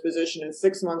somebody for his position, and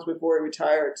 6 months before he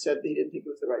retired said that he didn't think it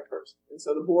was the right person. And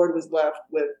so the board was left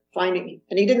with finding,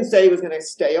 and he didn't say he was going to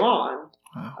stay on.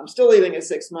 Wow. I'm still leaving in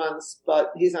 6 months,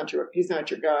 but he's not your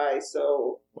guy.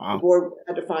 So the board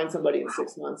had to find somebody in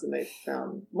 6 months, and they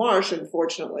found Marsh, and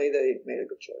fortunately they made a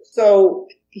good choice. So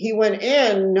he went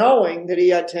in knowing that he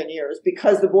had 10 years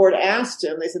because the board asked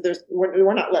him. They said,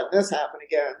 we're not letting this happen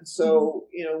again. So,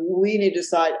 we need to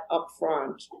decide up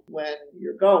front when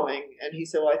you're going. And he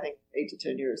said, well, I think 8 to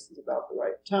 10 years is about the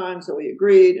right time. So he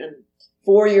agreed. And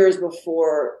 4 years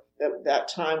before that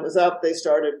time was up, they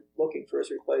started looking for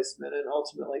his replacement and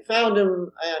ultimately found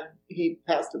him. And he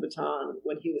passed the baton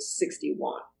when he was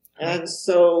 61. And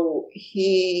so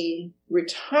he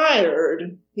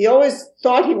retired. He always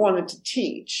thought he wanted to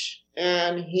teach,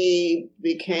 and he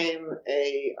became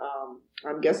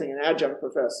I'm guessing an adjunct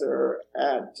professor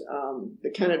at the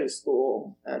Kennedy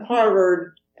School at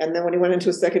Harvard. And then when he went into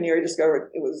his second year, he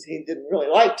discovered he didn't really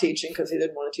like teaching because he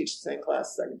didn't want to teach the same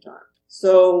class the second time.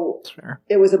 So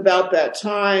it was about that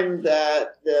time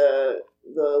that the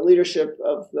leadership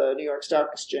of the New York Stock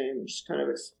Exchange kind of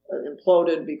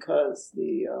imploded because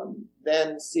the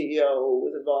then CEO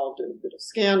was involved in a bit of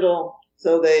scandal.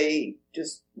 So they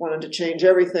just wanted to change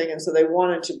everything. And so they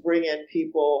wanted to bring in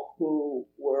people who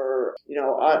were,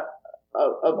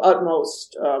 of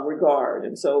utmost regard.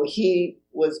 And so he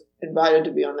was invited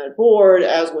to be on that board,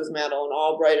 as was Madeleine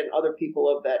Albright and other people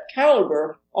of that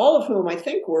caliber, all of whom I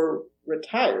think were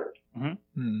retired.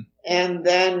 Mm-hmm. And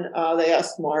then they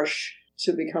asked Marsh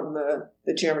to become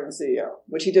the chairman and CEO,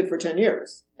 which he did for 10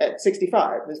 years. At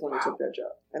 65 is when he took that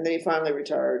job. And then he finally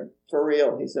retired for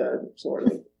real, he said, sort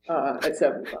of, at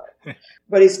 75.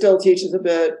 But he still teaches a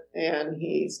bit, and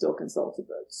he still consults a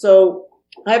bit. So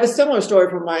I have a similar story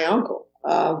from my uncle,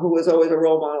 who was always a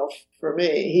role model for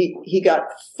me. He got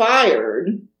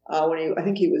fired when I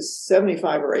think he was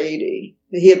 75 or 80.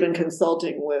 He had been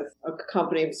consulting with a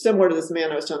company similar to this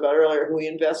man I was talking about earlier, who he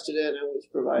invested in and was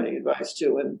providing advice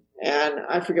to. And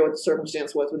I forget what the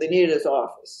circumstance was, but they needed his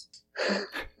office.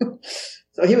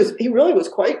 So he really was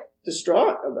quite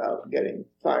distraught about getting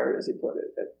fired, as he put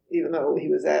it, even though he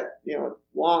was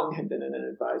long had been in an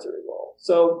advisory role.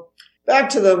 So back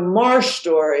to the Marsh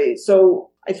story.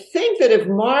 So I think that if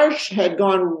Marsh had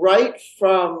gone right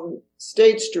from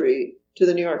State Street to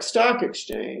the New York Stock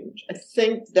Exchange, I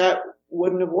think that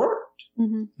wouldn't have worked.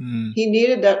 Mm-hmm. He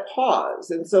needed that pause.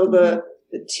 And so the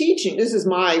teaching, this is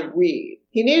my read,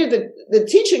 he needed the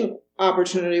teaching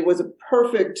opportunity was a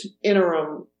perfect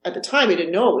interim. At the time, he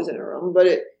didn't know it was interim, but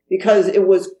because it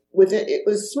was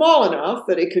small enough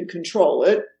that he could control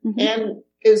it, mm-hmm. and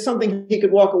it was something he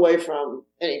could walk away from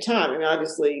any time. I mean,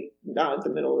 obviously not at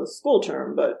the middle of the school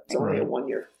term, but it's only a 1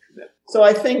 year commitment. So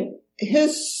I think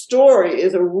his story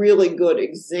is a really good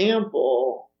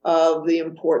example of the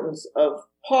importance of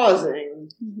pausing,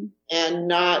 mm-hmm. and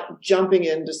not jumping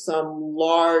into some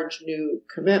large new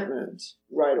commitment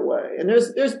right away. And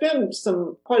there's been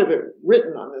quite a bit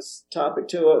written on this topic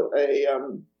too. A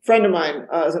friend of mine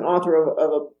is an author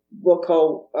of a book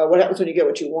called What Happens When You Get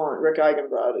What You Want. Rick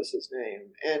Eigenbrod is his name.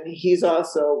 And he's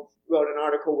also wrote an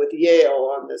article with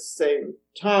Yale on this same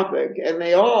topic. And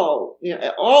they all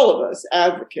of us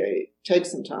advocate, take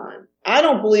some time. I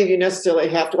don't believe you necessarily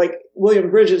have to, like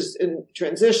William Bridges in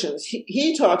Transitions,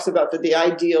 he talks about that the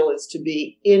ideal is to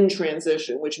be in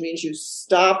transition, which means you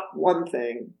stop one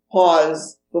thing,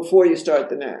 pause before you start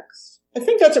the next. I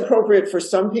think that's appropriate for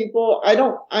some people. I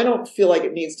don't feel like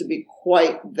it needs to be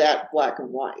quite that black and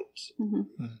white.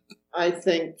 Mm-hmm. I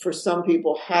think for some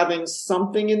people, having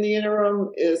something in the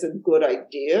interim is a good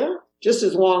idea just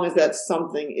as long as that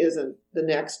something isn't the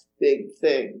next big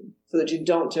thing, so that you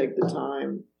don't take the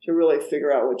time to really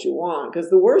figure out what you want. Because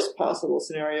the worst possible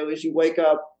scenario is you wake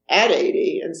up at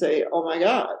 80 and say, oh my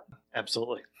God.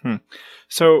 Absolutely.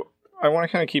 So I want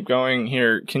to kind of keep going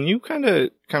here. Can you kind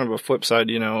of a flip side,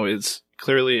 is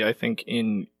clearly, I think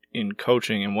in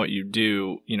coaching and what you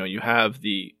do, you have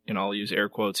the, I'll use air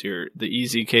quotes here, the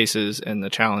easy cases and the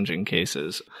challenging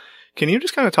cases. Can you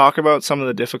just kind of talk about some of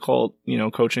the difficult,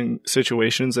 coaching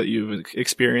situations that you've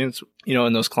experienced,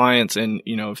 in those clients? And,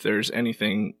 if there's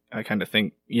anything, I kind of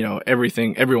think,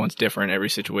 everyone's different. Every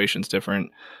situation's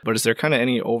different. But is there kind of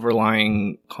any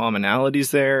overlying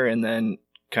commonalities there? And then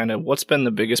kind of what's been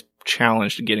the biggest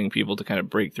challenge to getting people to kind of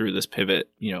break through this pivot,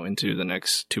 into the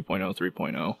next 2.0,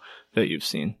 3.0 that you've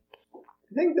seen?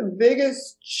 I think the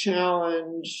biggest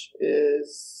challenge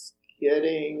is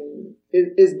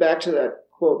back to that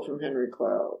quote from Henry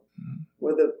Cloud,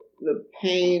 where the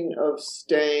pain of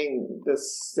staying the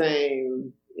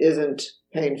same isn't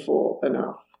painful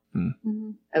enough.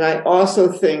 Mm-hmm. And I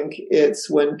also think it's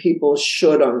when people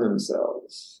should on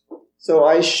themselves. So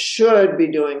I should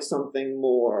be doing something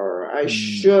more. I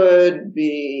should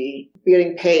be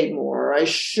getting paid more. I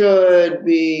should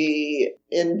be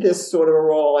in this sort of a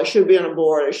role. I should be on a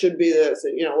board. I should be this,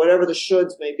 whatever the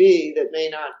shoulds may be that may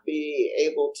not be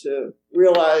able to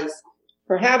realize.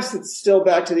 Perhaps it's still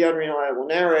back to the unreliable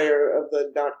narrator of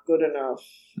the not good enough,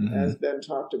 as Ben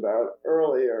talked about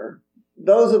earlier.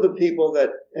 Those are the people that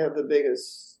have the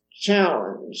biggest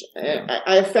challenge. And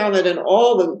I found that in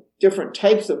all the different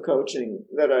types of coaching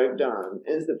that I've done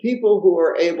is the people who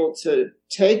are able to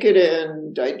take it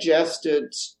in, digest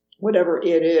it, whatever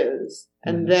it is,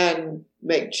 and then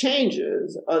make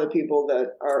changes are the people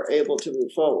that are able to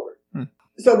move forward.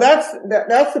 So that's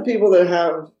the people that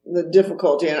have the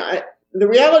difficulty. And the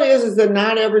reality is that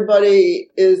not everybody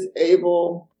is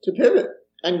able to pivot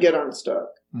and get unstuck.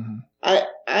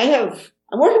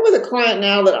 I'm working with a client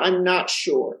now that I'm not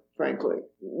sure, frankly,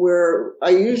 where I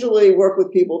usually work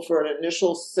with people for an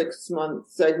initial 6-month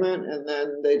segment, and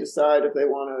then they decide if they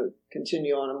want to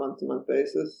continue on a month-to-month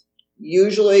basis.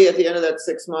 Usually at the end of that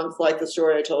 6 months, like the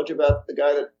story I told you about the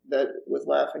guy that was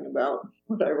laughing about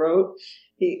what I wrote,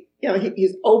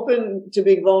 he's open to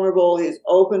being vulnerable. He's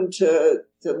open to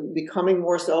becoming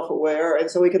more self-aware.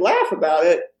 And so we could laugh about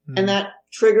it. And that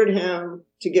triggered him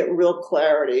to get real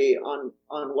clarity on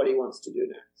what he wants to do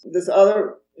next. This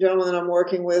other gentleman that I'm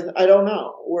working with, I don't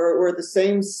know. We're at the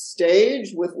same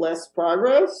stage with less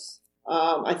progress.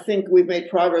 I think we've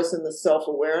made progress in the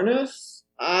self-awareness.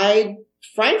 I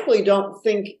frankly don't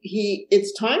think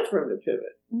it's time for him to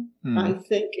pivot. I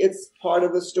think it's part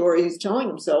of the story he's telling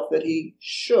himself that he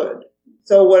should.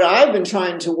 So what I've been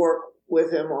trying to work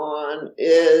with him on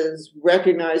is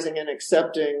recognizing and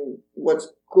accepting what's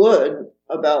good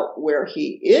about where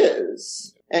he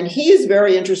is. And he's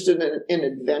very interested in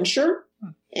adventure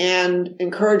and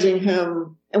encouraging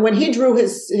him. And when he drew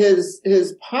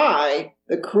his pie,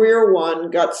 the career one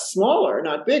got smaller,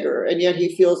 not bigger. And yet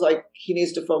he feels like he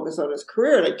needs to focus on his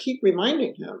career. And I keep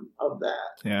reminding him of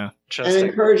that. Yeah. And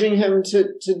encouraging him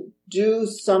to do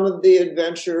some of the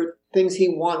adventure things he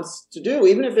wants to do,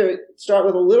 even if they start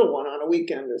with a little one on a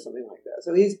weekend or something like that.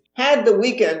 So he's had the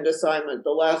weekend assignment the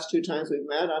last 2 times we've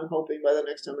met. I'm hoping by the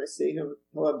next time I see him,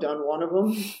 he'll have done one of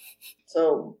them.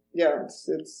 So yeah,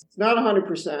 it's not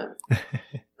 100%.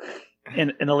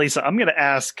 And Elisa, I'm going to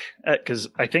ask, because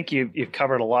I think you've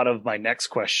covered a lot of my next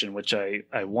question, which I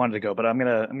wanted to go, but I'm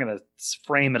going to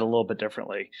frame it a little bit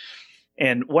differently.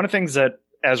 And one of the things that,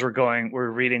 as we're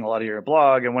reading a lot of your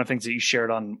blog, and one of the things that you shared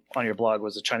on your blog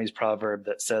was a Chinese proverb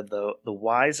that said the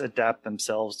wise adapt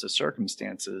themselves to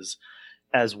circumstances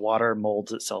as water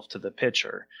molds itself to the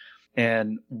pitcher.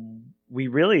 And we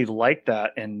really like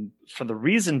that. And for the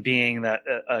reason being that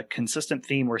a consistent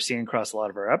theme we're seeing across a lot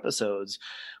of our episodes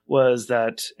was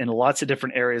that in lots of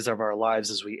different areas of our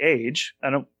lives as we age,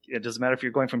 it doesn't matter if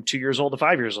you're going from 2 years old to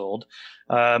 5 years old,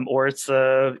 or it's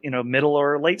the middle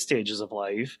or late stages of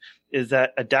life, is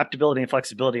that adaptability and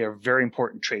flexibility are very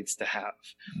important traits to have.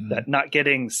 That not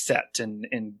getting set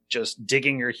and just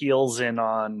digging your heels in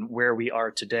on where we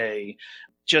are today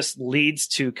just leads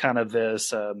to kind of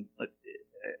this,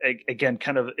 again,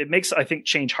 kind of, it makes, I think,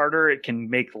 change harder. It can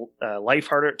make life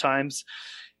harder at times.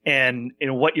 And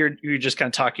what you're just kind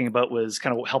of talking about was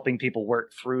kind of helping people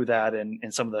work through that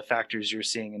and some of the factors you're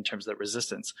seeing in terms of that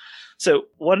resistance. So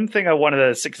one thing I wanted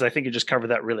to say, because I think you just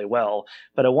covered that really well,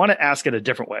 but I want to ask it a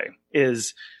different way,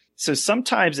 is so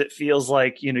sometimes it feels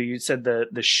like, you said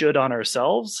the should on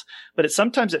ourselves, but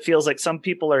sometimes it feels like some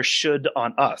people are should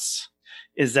on us.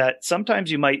 is that sometimes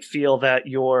you might feel that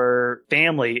your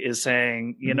family is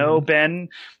saying, you know, Ben,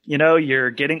 you know,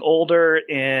 you're getting older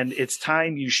and it's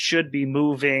time you should be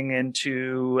moving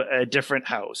into a different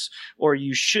house, or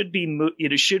you should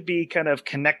be kind of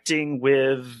connecting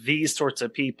with these sorts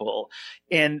of people.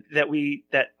 And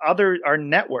our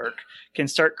network can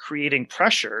start creating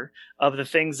pressure of the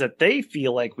things that they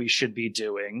feel like we should be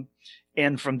doing.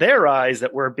 And from their eyes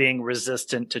that we're being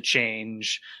resistant to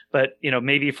change, but, you know,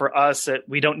 maybe for us that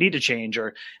we don't need to change.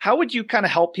 Or how would you kind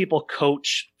of help people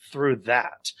coach through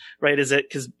that, right? Is it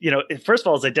because, you know, first of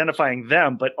all, is identifying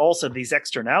them, but also these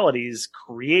externalities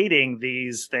creating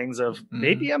these things of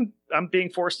maybe I'm being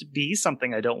forced to be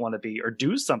something I don't want to be, or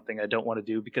do something I don't want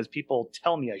to do because people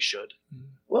tell me I should.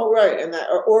 Well, right, and that,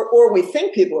 or we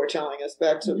think people are telling us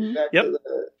back to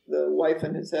the wife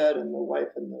in his head and the wife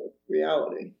in the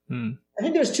reality. I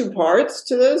think there's two parts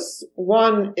to this.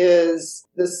 One is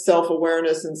this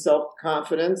self-awareness and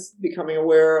self-confidence, becoming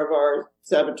aware of our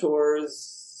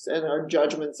saboteurs and our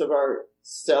judgments of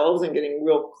ourselves and getting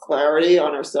real clarity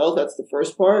on ourselves. That's the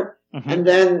first part. And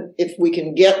then if we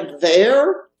can get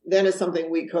there, then it's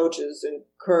something we coaches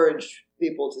encourage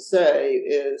people to say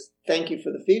is thank you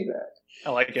for the feedback. I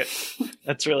like it.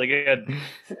 That's really good.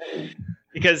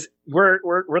 Because we're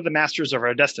the masters of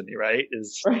our destiny, right?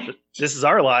 This is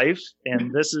our life,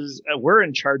 and we're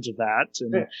in charge of that.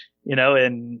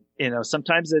 And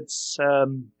sometimes it's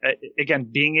again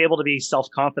being able to be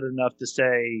self-confident enough to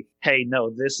say, "Hey, no,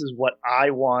 this is what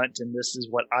I want, and this is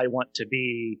what I want to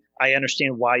be. I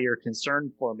understand why you're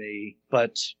concerned for me,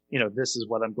 but this is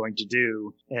what I'm going to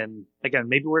do." And again,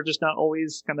 maybe we're just not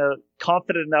always kind of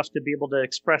confident enough to be able to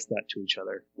express that to each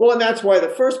other. Well, and that's why the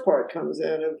first part comes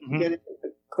in of getting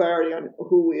clarity on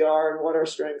who we are and what our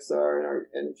strengths are,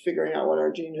 and figuring out what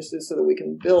our genius is, so that we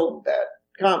can build that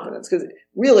confidence. Because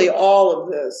really, all of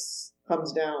this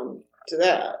comes down to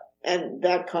that, and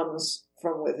that comes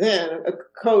from within. A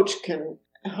coach can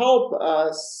help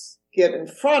us get in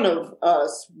front of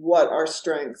us what our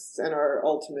strengths and our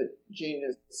ultimate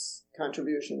genius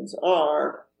contributions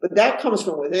are, but that comes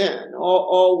from within.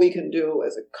 All we can do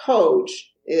as a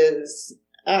coach is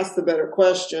ask the better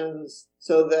questions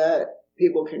so that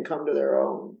people can come to their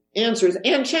own answers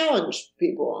and challenge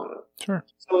people on it. Sure.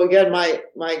 So again,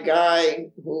 my guy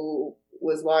who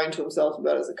was lying to himself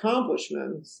about his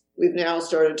accomplishments, we've now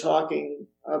started talking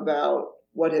about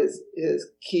what his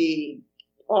key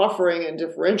offering and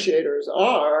differentiators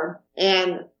are,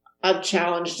 and I've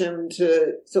challenged him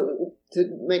to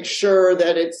make sure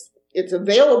that it's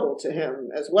available to him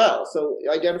as well. So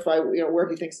identify where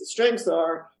he thinks his strengths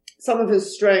are. Some of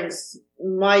his strengths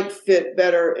might fit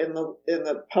better in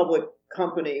the public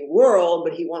company world,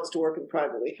 but he wants to work in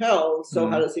privately held. So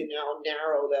how does he now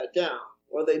narrow that down?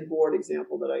 Or the board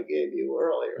example that I gave you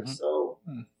earlier. So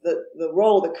the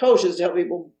role of the coach is to help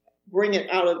people bring it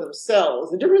out of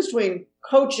themselves. The difference between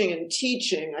coaching and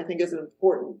teaching, I think, is an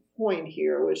important point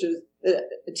here, which is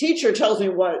a teacher tells me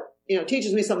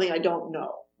teaches me something I don't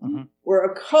know. Where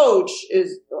a coach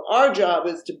our job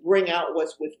is to bring out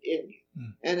what's within you.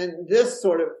 And in this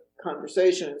sort of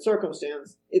conversation and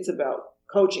circumstance, it's about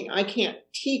coaching. I can't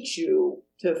teach you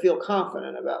to feel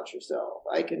confident about yourself.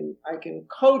 I can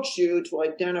coach you to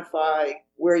identify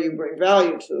where you bring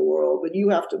value to the world, but you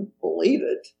have to believe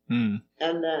it and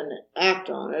then act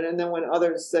on it. And then when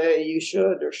others say you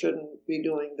should or shouldn't be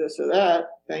doing this or that,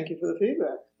 thank you for the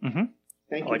feedback.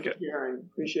 Thank you for sharing.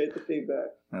 Appreciate the feedback.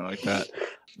 I like that.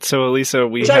 So, Elisa, I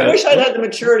wish I'd had the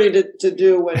maturity to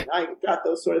do when I got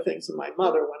those sort of things from my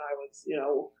mother when I was,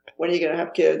 when are you going to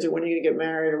have kids, or when are you going to get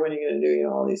married, or when are you going to do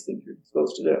all these things you're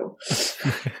supposed to do.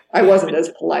 I wasn't as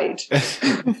polite.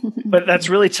 But that's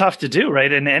really tough to do,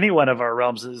 right? In any one of our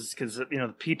realms, is because,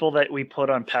 the people that we put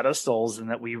on pedestals and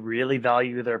that we really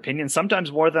value their opinion,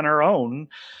 sometimes more than our own,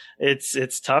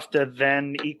 it's tough to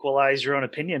then equalize your own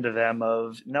opinion to them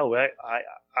of, no, I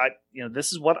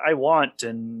this is what I want.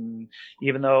 And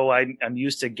even though I'm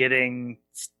used to getting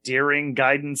steering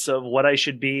guidance of what I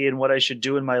should be and what I should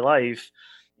do in my life,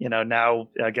 now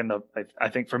again, I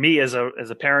think for me as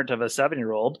a parent of a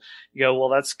 7-year-old, you go, well,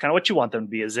 that's kind of what you want them to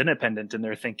be, is independent in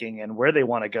their thinking and where they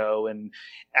want to go and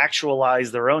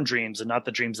actualize their own dreams and not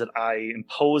the dreams that I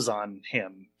impose on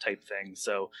him type thing.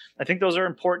 So I think those are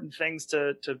important things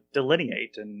to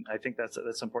delineate. And I think that's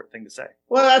an important thing to say.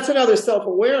 Well, that's another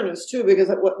self-awareness too, because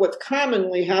what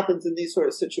commonly happens in these sort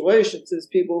of situations is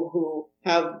people who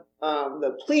have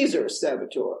the pleaser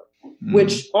saboteur.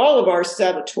 Which all of our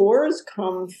saboteurs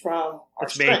come from our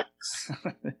strengths.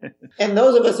 And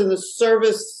those of us in the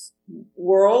service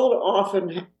world,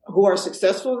 often who are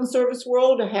successful in the service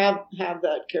world, have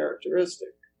that characteristic.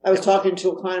 I was talking to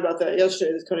a client about that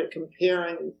yesterday. That's kind of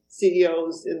comparing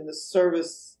CEOs in the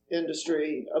service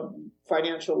industry of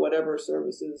financial whatever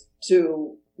services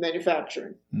to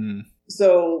manufacturing.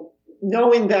 So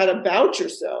knowing that about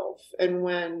yourself and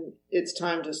when it's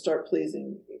time to start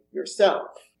pleasing yourself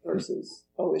versus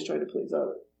always trying to please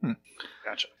others.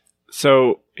 Gotcha.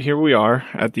 So here we are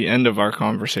at the end of our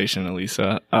conversation,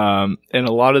 Elisa. And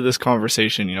a lot of this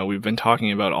conversation, we've been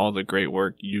talking about all the great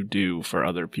work you do for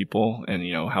other people and,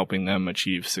 helping them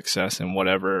achieve success in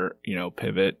whatever,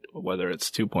 pivot, whether it's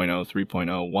 2.0,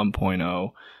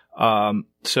 3.0, 1.0.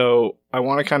 So I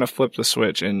want to kind of flip the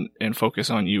switch and focus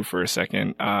on you for a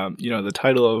second. The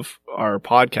title of our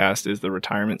podcast is the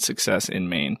Retirement Success in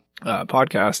Maine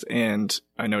podcast. And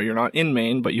I know you're not in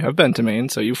Maine, but you have been to Maine,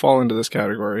 so you fall into this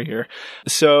category here.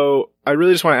 So I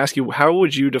really just want to ask you, how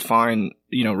would you define,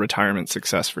 retirement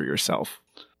success for yourself?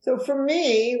 So for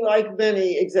me, like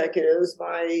many executives,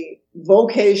 my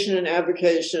vocation and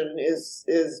avocation is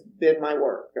been my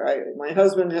work. Right? My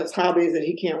husband has hobbies that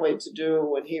he can't wait to do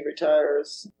when he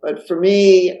retires. But for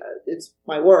me, it's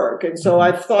my work. And so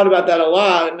I've thought about that a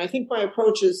lot. And I think my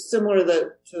approach is similar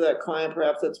to that client.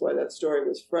 Perhaps that's why that story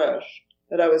was fresh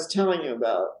that I was telling you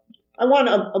about. I want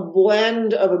a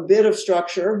blend of a bit of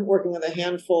structure, working with a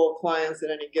handful of clients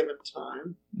at any given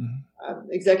time.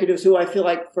 Executives who I feel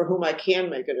like for whom I can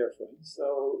make a difference.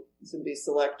 So to be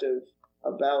selective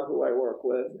about who I work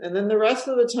with. And then the rest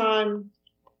of the time,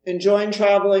 enjoying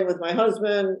traveling with my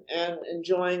husband and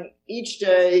enjoying each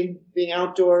day being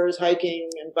outdoors, hiking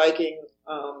and biking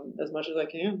as much as I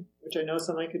can, which I know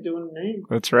something I could do in Maine.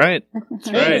 That's right.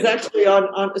 Maine is actually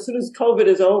on as soon as COVID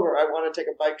is over, I want to take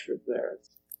a bike trip there.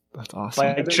 That's awesome.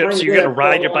 Bike trip, so you're going to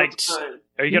ride your bike.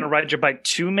 Are you going to ride your bike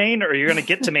to Maine, or are you going to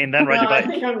get to Maine then ride your bike? I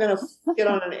think I'm going to get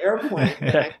on an airplane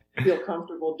and I feel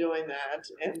comfortable doing that,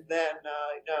 and then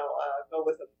go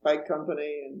with a bike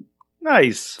company. And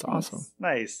nice, that's awesome,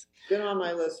 nice. Been on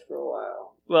my list for a while.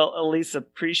 Well, Elisa,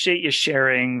 appreciate you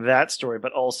sharing that story,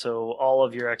 but also all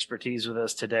of your expertise with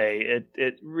us today.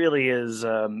 It really is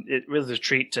a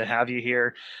treat to have you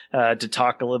here to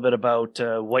talk a little bit about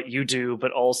what you do,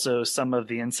 but also some of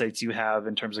the insights you have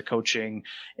in terms of coaching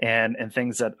and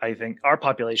things that I think our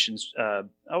populations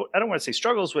I don't want to say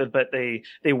struggles with, but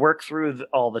they work through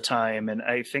all the time. And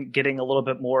I think getting a little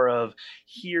bit more of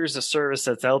here's a service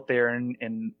that's out there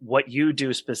and what you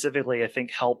do specifically, I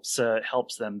think helps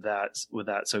them with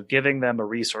that. So giving them a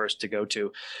resource to go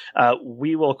to.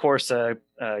 We will, of course,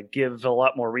 give a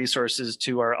lot more resources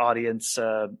to our audience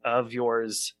of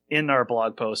yours in our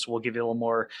blog post. We'll give you a little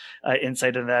more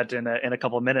insight in that in a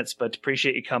couple of minutes, but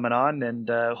appreciate you coming on and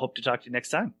hope to talk to you next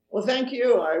time. Well, thank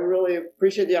you. I really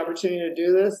appreciate the opportunity to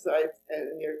do this.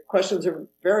 And your questions are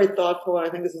very thoughtful, and I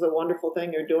think this is a wonderful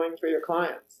thing you're doing for your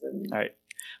clients. All right.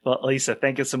 Well, Elisa,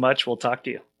 thank you so much. We'll talk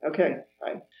to you. Okay.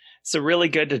 Bye. So really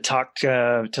good to talk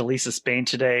to Lisa Spain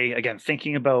today. Again,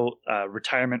 thinking about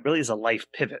retirement really as a life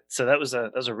pivot. So that was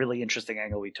a really interesting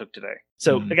angle we took today.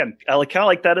 So again, I kind of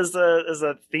like that as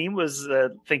a theme, was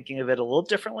thinking of it a little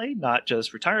differently, not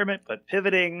just retirement, but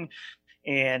pivoting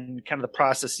and kind of the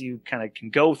process you kind of can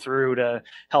go through to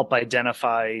help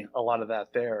identify a lot of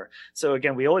that there. So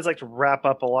again, we always like to wrap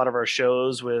up a lot of our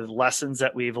shows with lessons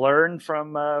that we've learned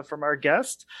from our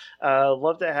guest.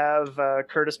 Love to have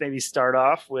Curtis maybe start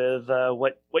off with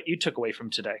what you took away from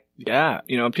today. Yeah,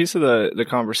 a piece of the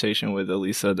conversation with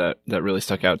Elisa that really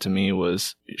stuck out to me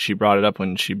was she brought it up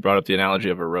when she brought up the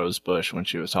analogy of a rose bush when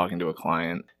she was talking to a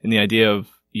client, and the idea of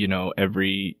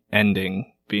every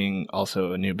ending being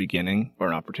also a new beginning or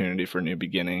an opportunity for a new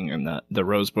beginning. And the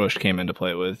rose bush came into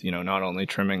play with, not only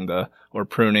trimming or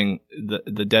pruning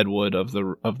the dead wood of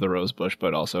the rose bush,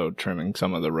 but also trimming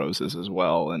some of the roses as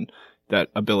well. And that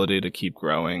ability to keep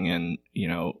growing and,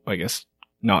 I guess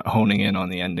not honing in on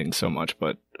the ending so much,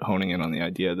 but honing in on the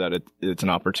idea that it's an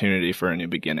opportunity for a new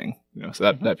beginning.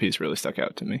 So that piece really stuck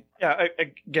out to me. Yeah,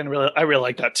 I really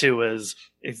like that too.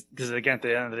 Because again, at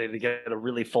the end of the day, to get a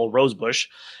really full rose bush,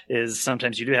 is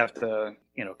sometimes you do have to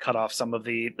cut off some of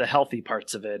the healthy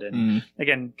parts of it, and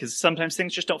again, because sometimes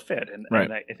things just don't fit. And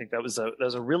I think that was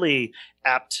a really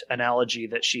apt analogy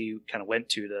that she kind of went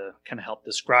to kind of help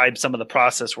describe some of the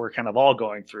process we're kind of all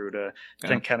going through to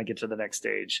then kind of get to the next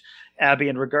stage. Abby,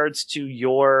 in regards to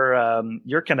your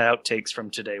kind of outtakes from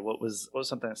today, what was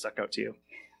something that stuck out to you?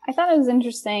 I thought it was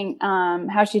interesting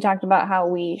how she talked about how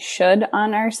we should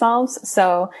on ourselves.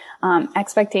 So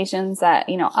expectations that,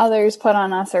 others put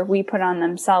on us or we put on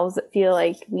themselves that feel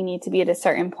like we need to be at a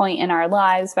certain point in our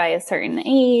lives by a certain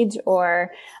age or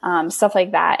stuff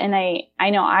like that. And I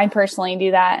know I personally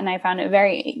do that, and I found it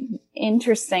very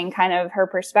interesting kind of her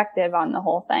perspective on the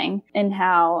whole thing and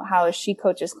how she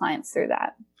coaches clients through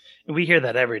that. We hear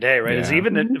that every day, right? Is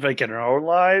even like in our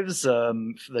lives,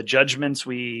 the judgments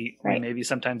we maybe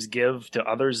sometimes give to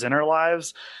others in our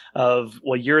lives of,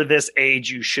 well, you're this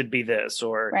age, you should be this,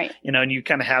 or, and you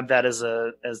kind of have that as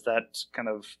that kind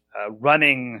of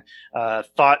running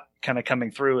thought kind of coming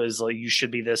through is like, you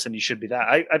should be this and you should be that.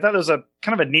 I thought it was a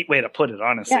kind of a neat way to put it,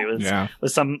 honestly. It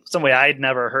was some way I'd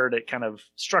never heard it kind of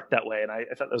struck that way. And I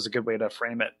thought that was a good way to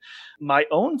frame it. My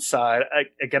own side,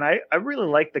 I really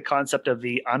like the concept of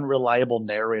the unreliable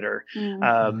narrator.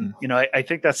 I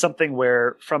think that's something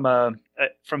where from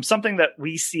something that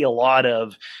we see a lot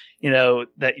of,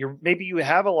 that maybe you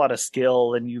have a lot of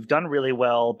skill and you've done really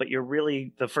well, but you're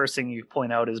really, the first thing you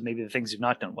point out is maybe the things you've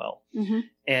not done well.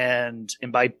 And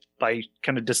by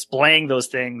kind of displaying those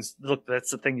things, look,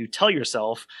 that's the thing you tell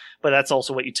yourself, but that's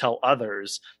also what you tell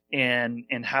others. And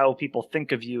how people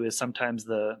think of you is sometimes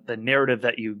the narrative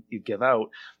that you give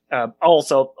out.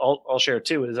 Also, I'll share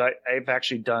too, is I've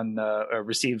actually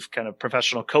received kind of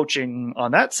professional coaching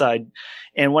on that side.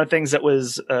 And one of the things that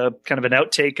was kind of an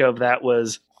outtake of that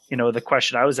was, the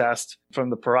question I was asked from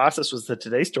the process was the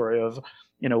Today Story of,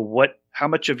 how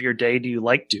much of your day do you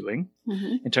like doing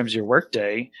in terms of your work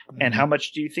day? And how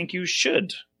much do you think you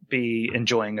should be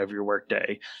enjoying of your work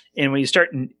day? And when you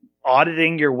start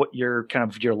auditing your kind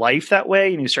of your life that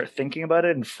way, and you start thinking about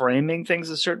it and framing things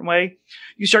a certain way,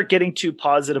 you start getting to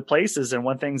positive places. And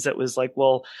one thing that was like,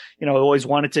 well, I always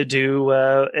wanted to do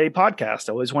a podcast.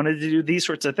 I always wanted to do these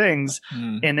sorts of things.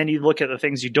 And then you look at the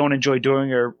things you don't enjoy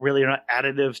doing or really are not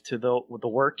additive to the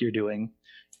work you're doing.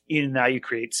 Now you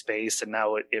create space, and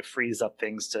now it frees up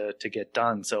things to get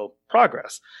done. So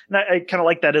progress. And I kind of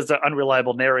like that as an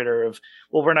unreliable narrator of,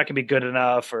 well, we're not going to be good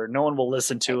enough, or no one will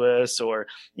listen to us, or,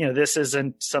 this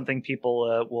isn't something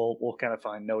people will kind of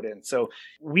find note in. So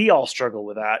we all struggle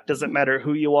with that. Doesn't matter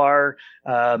who you are,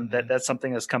 that's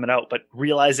something that's coming out, but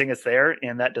realizing it's there,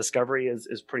 and that discovery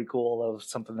is pretty cool of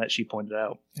something that she pointed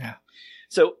out. Yeah.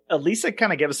 So Elisa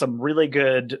kind of gave us some really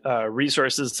good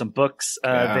resources, some books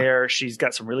there. She's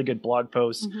got some really good blog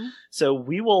posts. So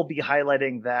we will be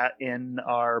highlighting that in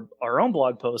our own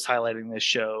blog post, highlighting this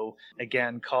show,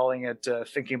 again, calling it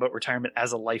Thinking About Retirement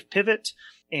as a Life Pivot.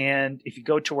 And if you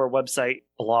go to our website,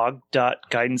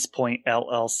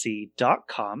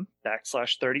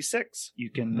 blog.guidancepointllc.com/36, you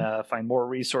can find more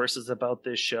resources about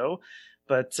this show.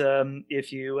 But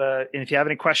if you have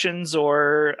any questions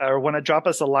or want to drop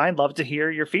us a line, love to hear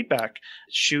your feedback.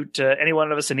 Shoot any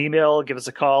one of us an email, give us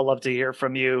a call. Love to hear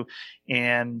from you.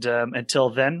 And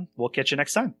until then, we'll catch you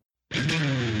next time.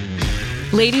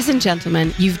 Ladies and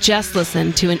gentlemen, you've just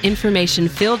listened to an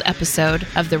information-filled episode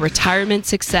of the Retirement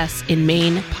Success in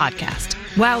Maine podcast.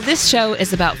 While this show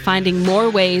is about finding more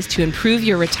ways to improve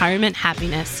your retirement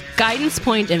happiness, Guidance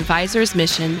Point Advisors'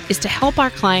 mission is to help our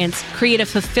clients create a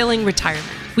fulfilling retirement.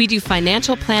 We do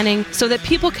financial planning so that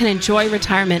people can enjoy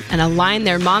retirement and align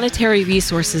their monetary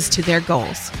resources to their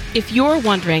goals. If you're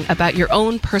wondering about your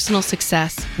own personal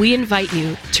success, we invite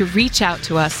you to reach out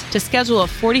to us to schedule a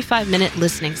 45-minute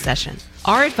listening session.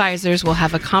 Our advisors will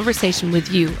have a conversation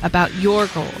with you about your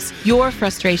goals, your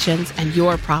frustrations, and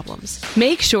your problems.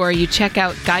 Make sure you check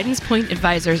out Guidance Point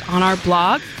Advisors on our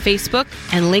blog, Facebook,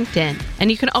 and LinkedIn.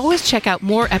 And you can always check out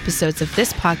more episodes of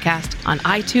this podcast on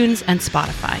iTunes and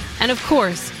Spotify. And of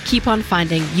course, keep on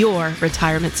finding your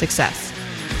retirement success.